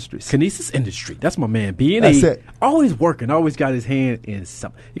 Kinesis Industries. Kinesis Industry. That's my man. B&E. That's it. Always working. Always got his hand in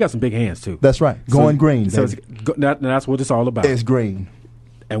something. He got some big hands, too. That's right. Going green. So that's what it's all about. It's green.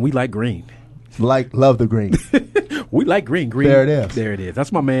 And we like green. Love the green. We like green. There it is. There it is.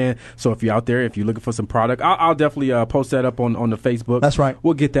 That's my man. So if you're out there, if you're looking for some product, I'll definitely post that up on the Facebook. That's right.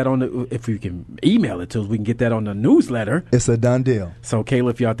 We'll get that on if you can email it to us, we can get that on the newsletter. It's a done deal. So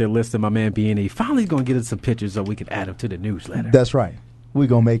Kayla, if you're out there listening, my man B&E, finally going to get us some pictures so we can add them to the newsletter. That's right. We're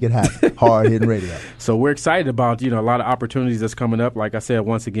going to make it happen. Hard Hittin' Radio. So we're excited about, a lot of opportunities that's coming up. Like I said,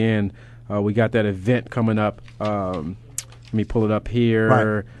 once again, we got that event coming up. Let me pull it up here.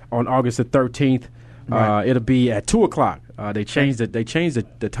 Right. On August the 13th. Right. It'll be at 2:00. They changed it. They changed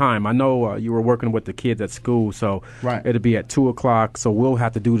the time. I know you were working with the kids at school, so right. It'll be at 2:00. So we'll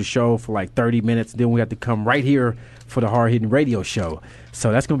have to do the show for like 30 minutes. Then we have to come right here for the Hard Hittin' Radio show.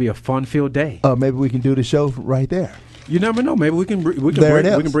 So that's going to be a fun-filled day. Maybe we can do the show right there. You never know. Maybe we can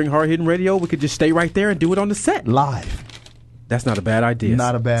bring Hard Hittin' Radio. We could just stay right there and do it on the set live. That's not a bad idea.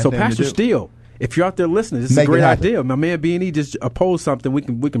 Not a bad. So thing Pastor to do. Steele, if you're out there listening, this is a great idea. My man B&E just opposed something.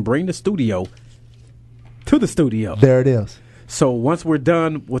 We can bring the studio to the studio. There it is. So once we're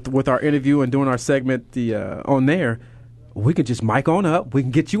done with our interview and doing our segment on there, we can just mic on up. We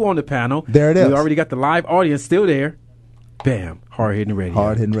can get you on the panel. There it is. We already got the live audience still there. Bam. Hard Hittin' Radio.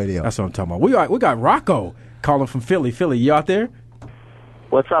 Hard Hittin' Radio. That's what I'm talking about. We got Rocco calling from Philly. Philly, you out there?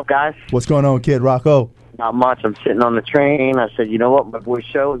 What's up, guys? What's going on, Kid Rocco? Not much. I'm sitting on the train. I said, you know what? My boy's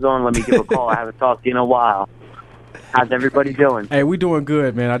show is on. Let me give a call. I haven't talked to you in a while. How's everybody doing? Hey, we doing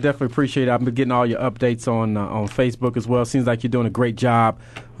good, man. I definitely appreciate it. I've been getting all your updates on Facebook as well. Seems like you're doing a great job.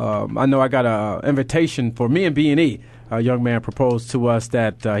 I know I got an invitation for me and B&E. A young man proposed to us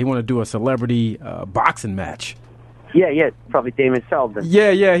that he want to do a celebrity boxing match. Yeah, probably Damon Sullivan.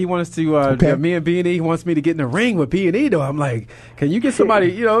 Yeah, he wants to, me and B&E, he wants me to get in the ring with B&E, though. I'm like, can you get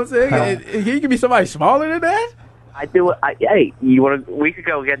somebody, you know what I'm saying? Can you give me somebody smaller than that? I do. Hey, we could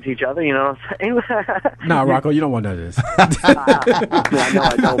go against each other, you know what I'm saying? Nah, Rocco, you don't want none of this. I know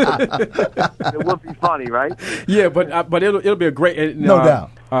I don't. It would be funny, right? Yeah, but it'll be a great, no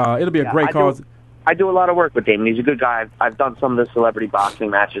doubt. It'll be a great cause. I do a lot of work with Damon. He's a good guy. I've done some of the celebrity boxing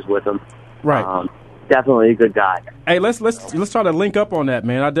matches with him. Right. Definitely a good guy. Hey, let's try to link up on that,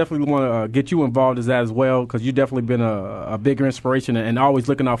 man. I definitely want to get you involved as that as well, because you've definitely been a bigger inspiration and always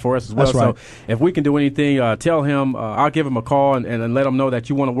looking out for us as well. That's right. So if we can do anything, tell him. I'll give him a call and let him know that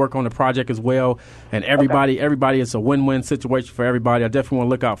you want to work on the project as well. And everybody, it's a win-win situation for everybody. I definitely want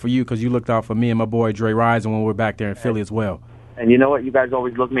to look out for you because you looked out for me and my boy Dre Rison when we were back there in Philly as well. And you know what? You guys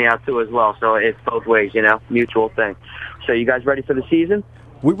always look me out too as well. So it's both ways, mutual thing. So you guys ready for the season?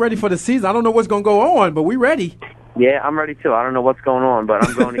 We're ready for the season. I don't know what's going to go on, but we're ready. Yeah, I'm ready too. I don't know what's going on, but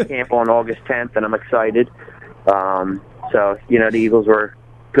I'm going to camp on August 10th, and I'm excited. So, the Eagles were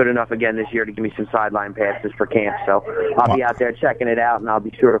good enough again this year to give me some sideline passes for camp. So I'll be out there checking it out, and I'll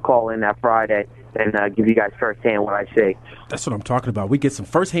be sure to call in that Friday and give you guys firsthand what I see. That's what I'm talking about. We get some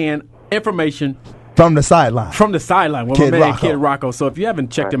firsthand information. From the sideline. With my man Kid Rocco. So if you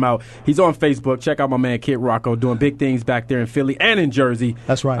haven't checked him out, he's on Facebook. Check out my man Kid Rocco doing big things back there in Philly and in Jersey.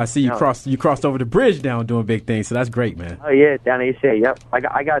 That's right. I see you crossed over the bridge down doing big things, so that's great, man. Oh, yeah, down AC, yep. I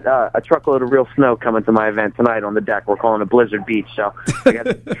got a truckload of real snow coming to my event tonight on the deck. We're calling it Blizzard Beach. So I got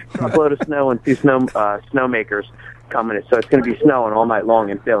a truckload of snow and two snowmakers coming. So it's going to be snowing all night long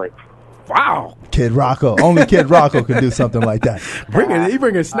in Philly. Wow. Kid Rocco. Only Kid Rocco can do something like that. He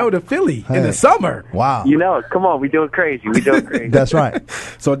bringing snow to Philly in the summer. Wow. Come on, we doing crazy. That's right.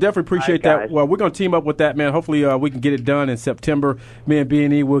 So I definitely appreciate that. Well, we're going to team up with that, man. Hopefully we can get it done in September. Me and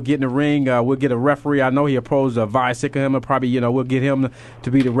B&E will get in the ring. We'll get a referee. I know he opposed Vi Sickham. Probably, we'll get him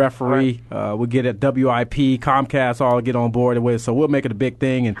to be the referee. Right. We'll get a WIP, Comcast, all get on board with. So we'll make it a big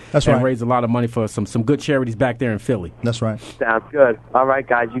thing and raise a lot of money for some good charities back there in Philly. That's right. Sounds good. All right,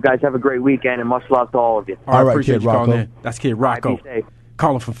 guys. You guys have a great weekend, and much love to all of you. All right, appreciate Kid you Rocco. Calling in. That's Kid Rocco.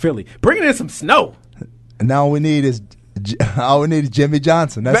 Calling from Philly. Bringing in some snow. And now all we need is Jimmy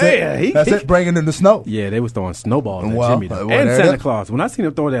Johnson. That's it. That's it. Bringing in the snow. Yeah, they was throwing snowballs at Jimmy and Santa Claus. When I seen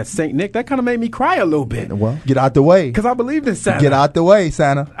him throw that Saint Nick, that kind of made me cry a little bit. Well, get out the way, because I believed in Santa. Get out the way,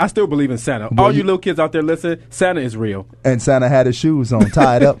 Santa. I still believe in Santa. All you little kids out there, listen, Santa is real. And Santa had his shoes on,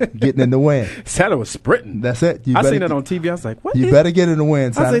 tied up, getting in the wind. Santa was sprinting. That's it. I seen that on TV. I was like, what? You better get in the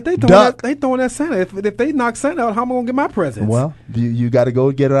wind, Santa. I was like, they throwing that Santa. If they knock Santa out, how am I gonna get my presents? Well, you got to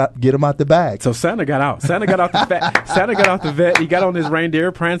go get him out the bag. So Santa got out. Santa got out the vet. He got on his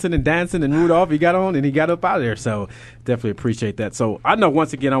reindeer, prancing and dancing, and Rudolph. He got on and he got up out of there. So definitely appreciate that. So I know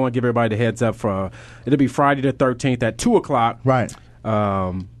once again I want to give everybody the heads up for it'll be Friday the 13th at 2:00. Right.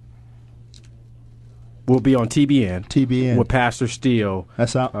 We'll be on TBN with Pastor Steele.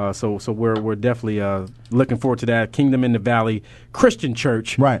 That's out. So we're definitely looking forward to that. Kingdom in the Valley Christian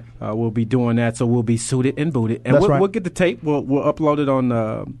Church. Right. We'll be doing that. So we'll be suited and booted, and That's we'll get the tape. We'll upload it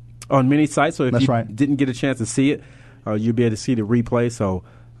on many sites. So if didn't get a chance to see it, you'll be able to see the replay. So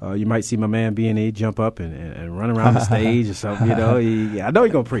you might see my man B&E jump up and run around the stage or something. You know, I know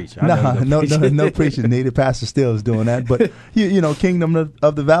he's gonna preach. No preaching needed. Pastor Steele is doing that, but you know, Kingdom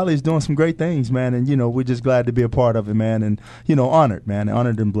of the Valley is doing some great things, man. And you know, we're just glad to be a part of it, man. And you know, honored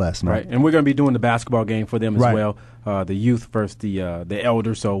and blessed, man. Right. And we're gonna be doing the basketball game for them as well. The youth versus the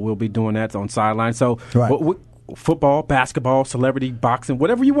elders. So we'll be doing that on sideline. So. Football, basketball, celebrity boxing,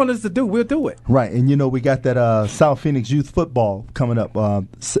 whatever you want us to do, we'll do it. Right, and you know we got that South Phoenix Youth Football coming up the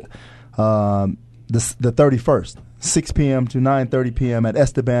 31st, 6 p.m. to 9:30 p.m. at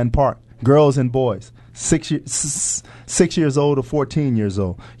Esteban Park. Girls and boys, 6 years old to 14 years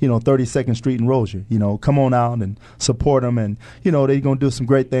old. You know, 32nd Street in Rozier. You know, come on out and support them, and you know they're gonna do some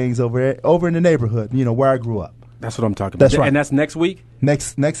great things over in the neighborhood. You know where I grew up. That's what I'm talking about. That's right. And that's next week?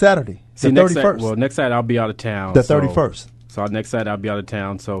 Next Saturday, the 31st. Next Saturday I'll be out of town. The 31st. So next Saturday I'll be out of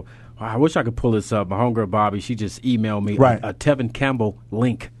town. So I wish I could pull this up. My homegirl Bobby, she just emailed me a Tevin Campbell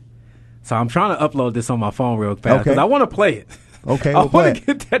link. So I'm trying to upload this on my phone real fast because I want to play it. Okay, I want to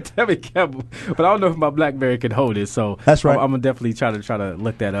get that Tevin Campbell, but I don't know if my BlackBerry can hold it. So that's right. I'm gonna definitely try to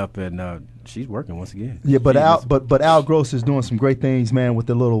look that up, and she's working once again. Yeah, but Al Gross is doing some great things, man, with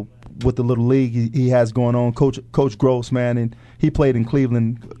the little league he has going on. Coach Gross, man, and he played in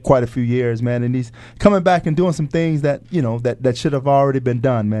Cleveland quite a few years, man, and he's coming back and doing some things that you know that should have already been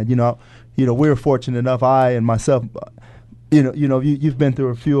done, man. You know, we were fortunate enough, I and myself. You've been through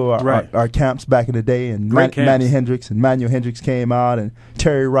a few of our camps back in the day, and Manuel Hendricks came out, and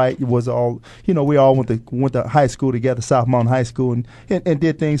Terry Wright was all. You know, we all went to high school together, South Mountain High School, and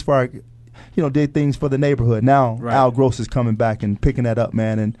did things for did things for the neighborhood. Now Al Gross is coming back and picking that up,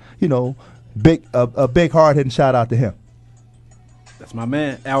 man, and you know, a big hard hitting shout out to him. That's my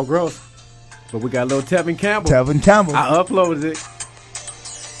man, Al Gross. But we got a little Tevin Campbell. I uploaded it.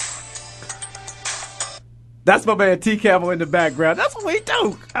 That's my man T. Campbell in the background. That's what we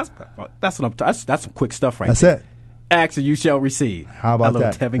do. That's some quick stuff right there. That's it. Ask and you shall receive. How about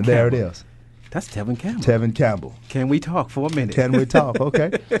that? Tevin there Campbell. It is. That's Tevin Campbell. Tevin Campbell. Can we talk for a minute? Can we talk?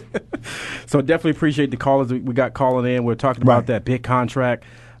 Okay. So definitely appreciate the callers we got calling in. We're talking about that big contract.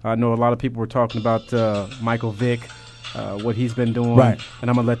 I know a lot of people were talking about Michael Vick, what he's been doing. Right. And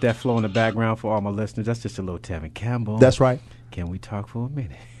I'm going to let that flow in the background for all my listeners. That's just a little Tevin Campbell. That's right. Can we talk for a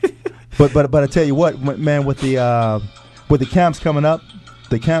minute? But I tell you what, man, with the camps coming up,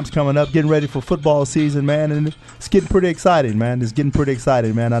 getting ready for football season, man, and it's getting pretty exciting, man.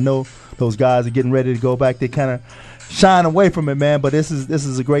 I know those guys are getting ready to go back. They kind of shine away from it, man. But this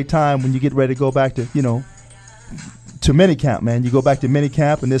is a great time when you get ready to go back to minicamp, man. You go back to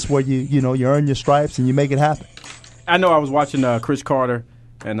minicamp, and this is where you earn your stripes and you make it happen. I know I was watching Chris Carter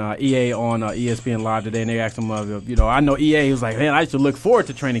and EA on ESPN Live today, and they asked him, I know EA, he was like, man, I used to look forward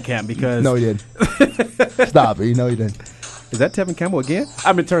to training camp because. No, he didn't. Stop it. No, he didn't. Is that Tevin Campbell again?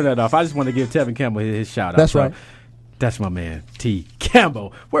 I've been turning that off. I just want to give Tevin Campbell his shout out. That's right. That's my man, T.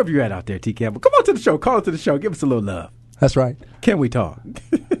 Campbell. Wherever you're at out there, T. Campbell. Come on to the show. Call into the show. Give us a little love. That's right. Can we talk?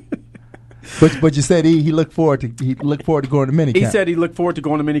 But you said he looked forward to going to minicamp. He said he looked forward to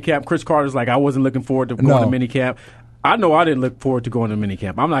going to minicamp. Chris Carter's like, I wasn't looking forward to going to minicamp. I know I didn't look forward to going to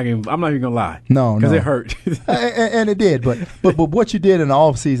minicamp. I'm not even gonna lie. No, because it hurt, and it did. But what you did in the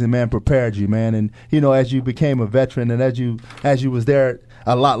off season, man, prepared you, man. And as you became a veteran, and as you was there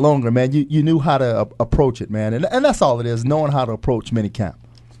a lot longer, man, you knew how to approach it, man. And that's all it is, knowing how to approach minicamp.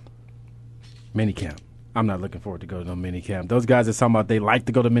 Minicamp. I'm not looking forward to go to no minicamp. Those guys are talking about they like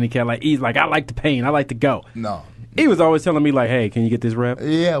to go to minicamp. Like he's like, I like the pain. I like to go. No. He was always telling me like, hey, can you get this rep?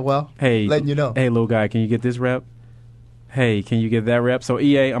 Yeah, well, hey, letting you know. Hey, little guy, can you get this rep? Hey, can you give that rep? So,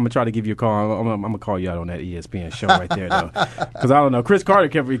 EA, I'm going to try to give you a call. I'm going to call you out on that ESPN show right there, though. Because I don't know. Chris Carter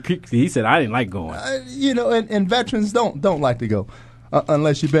he said, I didn't like going. And veterans don't like to go.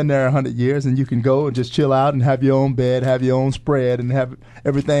 Unless you've been there 100 years and you can go and just chill out and have your own bed, have your own spread, and have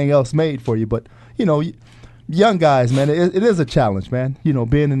everything else made for you. But, young guys, man, it is a challenge, man.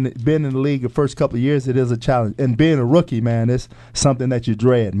 Being in the league the first couple of years, it is a challenge. And being a rookie, man, is something that you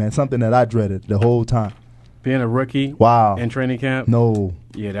dread, man, something that I dreaded the whole time. Being a rookie, wow, in training camp, no,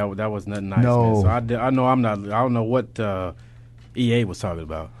 yeah, that was nothing nice. No, man. So I know I don't know what EA was talking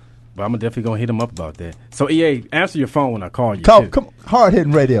about, but I'm definitely gonna hit him up about that. So EA, answer your phone when I call you. Come hard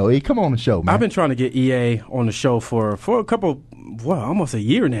hitting radio. E, come on the show, man. I've been trying to get EA on the show for a couple, almost a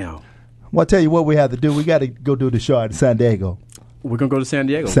year now. Well, I'll tell you what we have to do. We got to go do the show in San Diego. We're going to go to San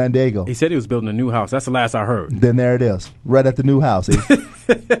Diego. San Diego. He said he was building a new house. That's the last I heard. Then there it is. Right at the new house.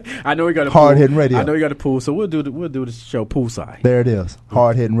 I know we got a hard hitting radio. I know we got a pool, so we'll do the show poolside. There it is.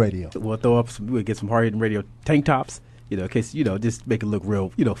 Hard hitting radio. We'll throw up we'll get some hard hitting radio tank tops, in case, just make it look real,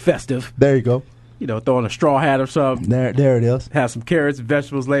 festive. There you go. Throw on a straw hat or something. There it is. Have some carrots and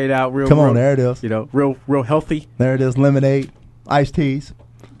vegetables laid out real. Come on, there it is. Real healthy. There it is. Lemonade, iced teas.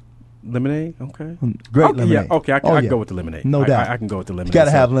 Lemonade, okay. Great lemonade. Yeah, okay, I can go with the lemonade. No doubt. I can go with the lemonade. You got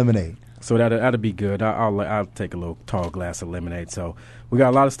to have lemonade. So that'll be good. I'll take a little tall glass of lemonade. So we got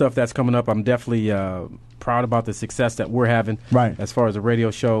a lot of stuff that's coming up. I'm definitely proud about the success that we're having. Right. As far as the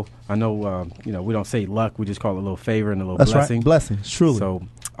radio show, I know we don't say luck. We just call it a little favor and a little that's blessing. Right. Blessings, truly. So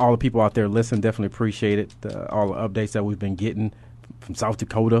all the people out there listening, definitely appreciate it. All the updates that we've been getting from South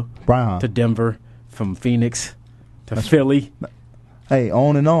Dakota to Denver, from Phoenix to Philly. Hey,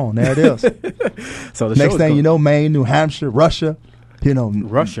 on and on. There it is. So the next thing you know, Maine, New Hampshire, Russia.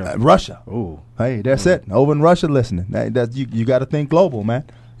 Russia. Ooh. Hey, that's it. Over in Russia, listening. You got to think global, man.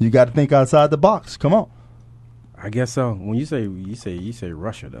 You got to think outside the box. Come on. I guess so. When you say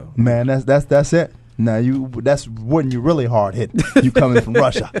Russia, though, man, that's it. Now that's when you really hard hit. You coming from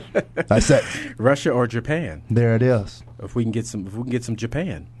Russia. That's it. Russia or Japan. There it is. If we can get some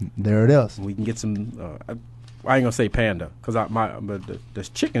Japan. There it is. We can get some. I ain't gonna say panda because the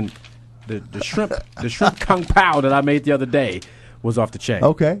chicken, the shrimp kung pao that I made the other day was off the chain.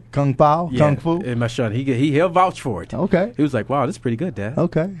 Okay, kung pao, kung fu. And my son, he'll vouch for it. Okay, he was like, "Wow, this is pretty good, Dad."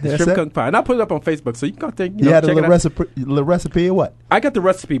 Okay, the shrimp kung pao, and I put it up on Facebook, so you can check you had a recipe or what? I got the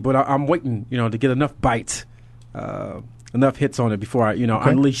recipe, but I'm waiting, to get enough bites, enough hits on it before I,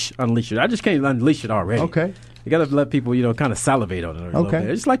 unleash it. I just can't unleash it already. Okay. You gotta let people, kind of salivate on it a little bit.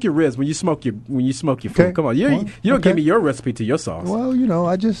 It's like your ribs when you smoke your food. Okay. Come on, you don't give me your recipe to your sauce. Well,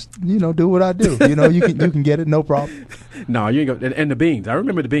 I just do what I do. You can get it, no problem. No, you ain't go. And the beans, I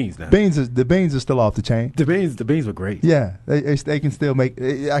remember the beans now. The beans are still off the chain. The beans were great. Yeah, they can still make.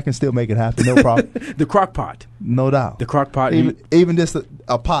 I can still make it happen, no problem. The crock pot, no doubt. The crock pot, even just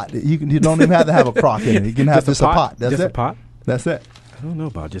a pot. You don't even have to have a crock in it. You can have just a pot. That's just it. A pot. That's it. I don't know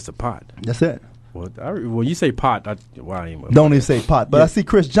about just a pot. That's it. Well, when you say pot, don't even say pot. But I see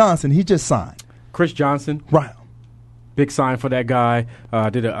Chris Johnson. He just signed. Chris Johnson, right? Big sign for that guy.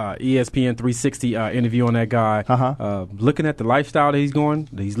 Did a ESPN 360 interview on that guy. Looking at the lifestyle that he's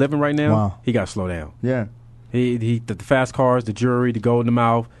living right now. Wow. He got to slow down. Yeah. The fast cars, the jewelry, the gold in the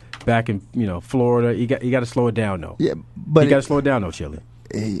mouth. Back in Florida, he got to slow it down though. Yeah, but he got to slow it down though, Chili.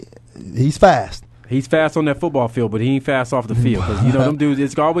 He's fast. He's fast on that football field, but he ain't fast off the field because them dudes.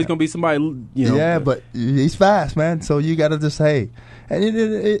 It's always gonna be somebody. Yeah, but he's fast, man. So you got to just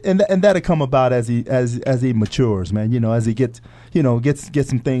and that'll come about as he matures, man. As he gets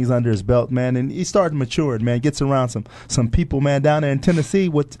some things under his belt, man, and he starts maturing, man. Gets around some people, man, down there in Tennessee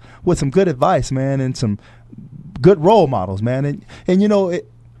with some good advice, man, and some good role models, man, and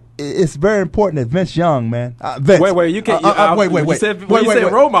it's very important that Vince Young, man. Vince, wait, you can't. Wait. You said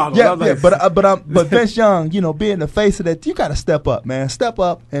role model. Yeah, but Vince Young, being the face of that, you got to step up, man. Step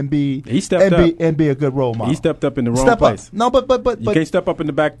up and be. He stepped up and be a good role model. He stepped up in the wrong place. No, but you can't step up in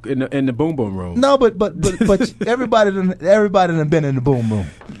the back in the boom boom room. No, but everybody done been in the boom room.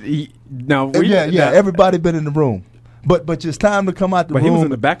 Everybody been in the room. But it's time to come out the room. But he was in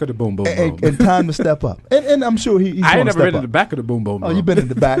the back of the boom boom room. And time to step up. And I'm sure he's I ain't never been in the back of the boom boom room. Oh, you've been in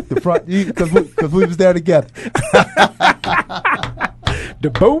the back, the front, because we was there together. The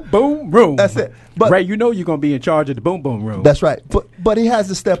boom boom room. That's it. But Ray, you're going to be in charge of the boom boom room. That's right. But he has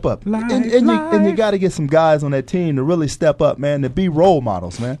to step up. And you got to get some guys on that team to really step up, man, to be role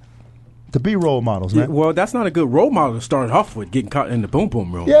models, man. To be role models, man. Yeah, well, that's not a good role model to start off with, getting caught in the boom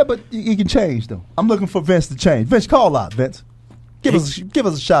boom room. Yeah, but you can change, though. I'm looking for Vince to change. Vince, call out, Vince. Give us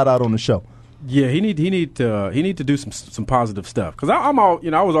a shout out on the show. Yeah, he need to do some positive stuff, because I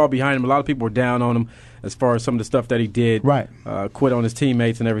was all behind him. A lot of people were down on him as far as some of the stuff that he did. Right. Quit on his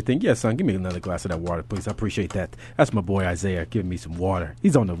teammates and everything. Yeah, son, give me another glass of that water, please. I appreciate that. That's my boy Isaiah giving me some water.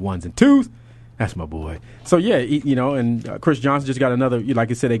 He's on the ones and twos. That's my boy. So, yeah, and Chris Johnson just got another,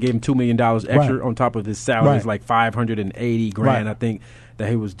 like I said, they gave him $2 million extra on top of his salary. It's like $580,000, I think, that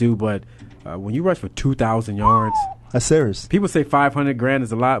he was due. But when you rush for 2,000 yards. That's serious. People say $500,000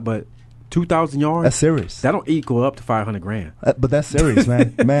 is a lot, but 2,000 yards? That's serious. That don't equal up to $500,000. But that's serious,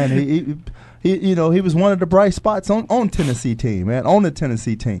 man. Man, he was one of the bright spots on Tennessee team, man, on the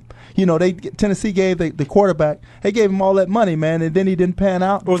Tennessee team. Tennessee gave the quarterback, they gave him all that money, man, and then he didn't pan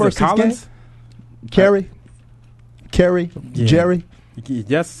out. What was it, Collins? Kerry, yeah. Jerry.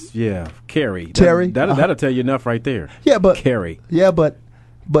 Yes, yeah, Kerry. Terry. That'll tell you enough right there. Yeah, but Kerry. Yeah, but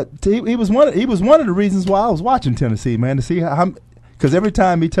he was one of the reasons why I was watching Tennessee, man, to see how. Because every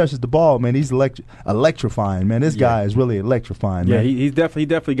time he touches the ball, man, he's electrifying, man. This guy is really electrifying, man. Yeah, he's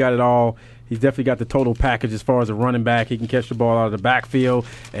definitely got it all. He's definitely got the total package as far as a running back. He can catch the ball out of the backfield,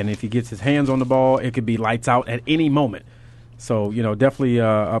 and if he gets his hands on the ball, it could be lights out at any moment. So, definitely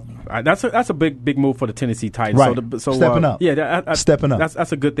that's a big move for the Tennessee Titans. Right. So stepping up. Yeah, stepping up.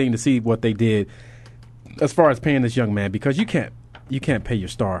 That's a good thing to see what they did as far as paying this young man, because you can't pay your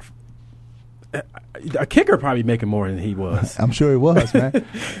star. A kicker probably making more than he was. I'm sure he was, man.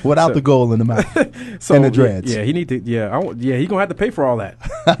 Without the goal in the mouth and the dreads. Yeah, he need to. Yeah, he's gonna have to pay for all that.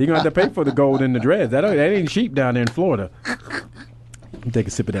 He's gonna have to pay for the gold and the dreads. That ain't cheap down there in Florida. Take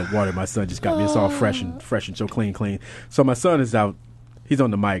a sip of that water. My son just got me. It's all fresh and so clean. So my son is out. He's on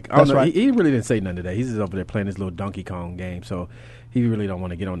the mic. I don't know. Right. He really didn't say nothing today. He's just over there playing his little Donkey Kong game. So he really don't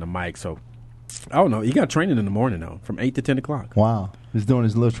want to get on the mic. So I don't know. He got training in the morning though, from 8 to 10 o'clock. Wow. He's doing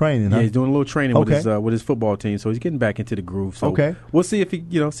his little training. Yeah, huh? he's doing a little training with his football team. So he's getting back into the groove. So we'll see if the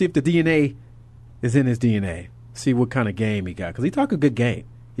DNA is in his DNA. See what kind of game he got, because he talk a good game.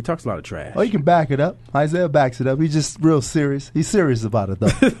 He talks a lot of trash. Oh, you can back it up. Isaiah backs it up. He's just real serious. He's serious about it, though.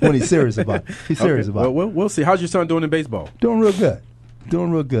 When he's serious about it. He's serious about it. Well, we'll see. How's your son doing in baseball? Doing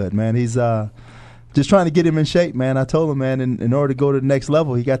real good, man. He's just trying to get him in shape, man. I told him, man, in order to go to the next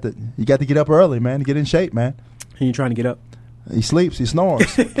level, you got to get up early, man, to get in shape, man. He ain't trying to get up? He sleeps. He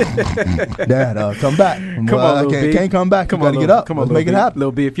snores. Dad, come back. Come on, can't come back. You got to get up. Let's make it happen.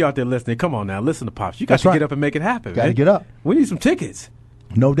 Little B, if you out there listening, come on now. Listen to Pops. You got to get up and make it happen, Got to get up. We need some tickets.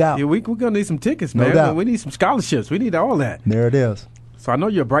 No doubt. Yeah, we're going to need some tickets, man. No doubt. We need some scholarships. We need all that. There it is. So I know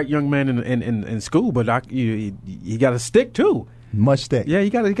you're a bright young man in school, but you got a stick, too. Much stick. Yeah, you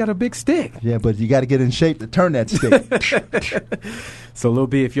got a big stick. Yeah, but you got to get in shape to turn that stick. So, Lil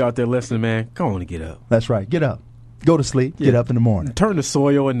B, if you're out there listening, man, go on and get up. That's right. Get up. Go to sleep. Yeah. Get up in the morning. Turn the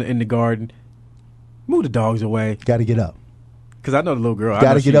soil in the garden. Move the dogs away. Got to get up. Because I know the little girl.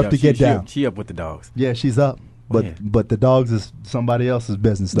 Got to get up to get down. She up with the dogs. Yeah, she's up. But the dogs is somebody else's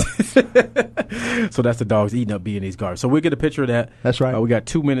business, though. So that's the dogs eating up being these gardens. So we'll get a picture of that. That's right. We got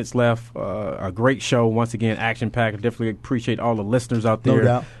 2 minutes left. A great show. Once again, action-packed. I definitely appreciate all the listeners out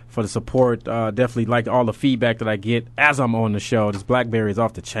there for the support. Definitely like all the feedback that I get as I'm on the show. This BlackBerry is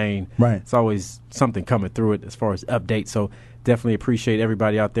off the chain. Right. It's always something coming through it as far as updates. So definitely appreciate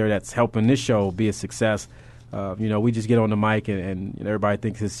everybody out there that's helping this show be a success. We just get on the mic and everybody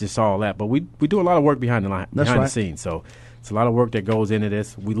thinks it's just all that, but we do a lot of work behind the scenes. So it's a lot of work that goes into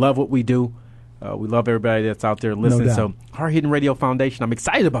this. We love what we do. We love everybody that's out there listening. No So Hard Hittin Radio Foundation, I'm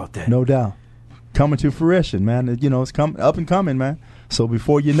excited about that. No doubt. Coming to fruition, man. It's up and coming, man. So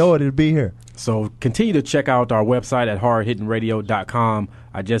before you know it, it'll be here. So continue to check out our website at hardhittinradio.com.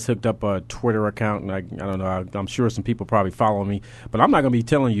 I just hooked up a Twitter account, and I don't know. I'm sure some people probably follow me, but I'm not going to be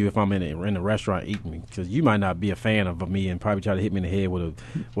telling you if I'm in a restaurant eating, because you might not be a fan of me and probably try to hit me in the head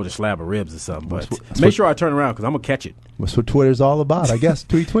with a slab of ribs or something. But make sure I turn around, because I'm going to catch it. That's what Twitter's all about, I guess.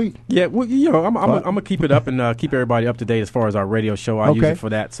 Tweet. Yeah, well, I'm going to keep it up and keep everybody up to date as far as our radio show. I use it for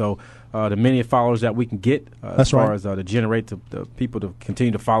that. So the many followers that we can get as far as to generate the people to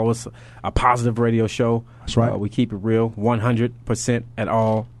continue to follow us, a positive radio show. That's right. We keep it real, 100% at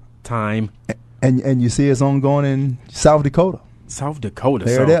all time. And you see us ongoing in South Dakota.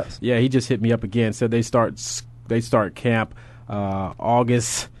 There it is. Yeah, he just hit me up again. Said they start camp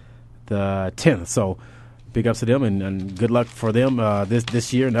August the 10th. So big ups to them and good luck for them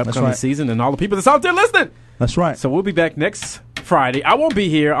this year and the upcoming season and all the people that's out there listening. That's right. So we'll be back next Friday. I won't be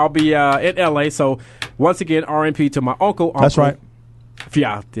here. I'll be in L.A. So once again, RMP to my uncle. That's right. If you're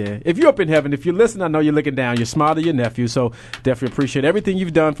out there, if you're up in heaven, if you listen, I know you're looking down. You smile to your nephew, so definitely appreciate everything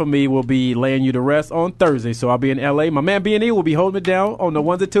you've done for me. We'll be laying you to rest on Thursday, so I'll be in L.A. My man B&E will be holding it down on the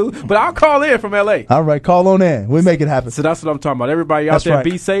 1s and 2s, but I'll call in from L.A. All right, call on in. We'll make it happen. So that's what I'm talking about. Everybody out there,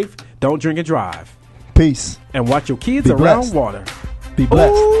 be safe. don't drink and drive. Peace. And watch your kids Be around blessed. water. Be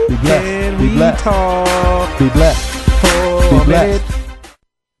blessed. Ooh, Be blessed. Can Be we blessed. talk? Be blessed. For Be a minute? blessed.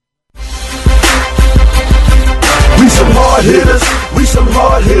 We some hard hitters. We some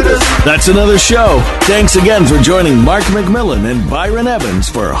hard hitters. That's another show. Thanks again for joining Mark McMillan and Byron Evans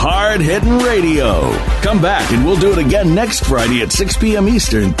for Hard Hittin' Radio. Come back and we'll do it again next Friday at 6 p.m.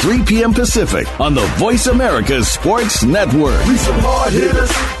 Eastern, 3 p.m. Pacific on the Voice America Sports Network. We some hard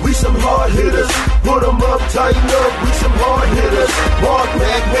hitters. We some hard hitters. Put 'em up, tighten up. We some hard hitters. Mark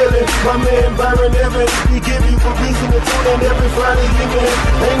McMillan, my man Byron Evans. We give you a reason to tune in every Friday evening.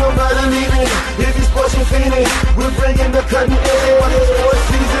 Ain't nobody leaving. If you're sports and feeling, we're bringing the cutting edge. Sports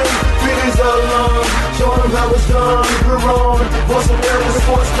season, feelings are long. Show 'em how it's done. We're on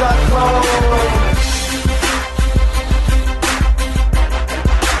VoiceAmericaSports.com.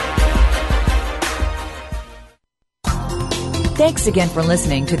 Thanks again for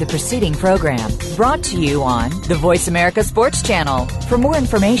listening to the preceding program, brought to you on the Voice America Sports Channel. For more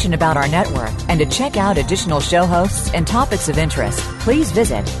information about our network and to check out additional show hosts and topics of interest, please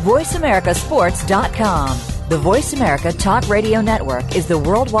visit VoiceAmericaSports.com. The Voice America Talk Radio Network is the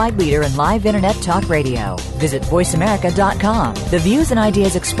worldwide leader in live Internet talk radio. Visit VoiceAmerica.com. The views and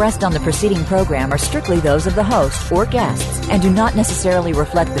ideas expressed on the preceding program are strictly those of the host or guests and do not necessarily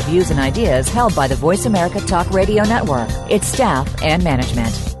reflect the views and ideas held by the Voice America Talk Radio Network, its staff, and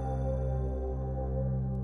management.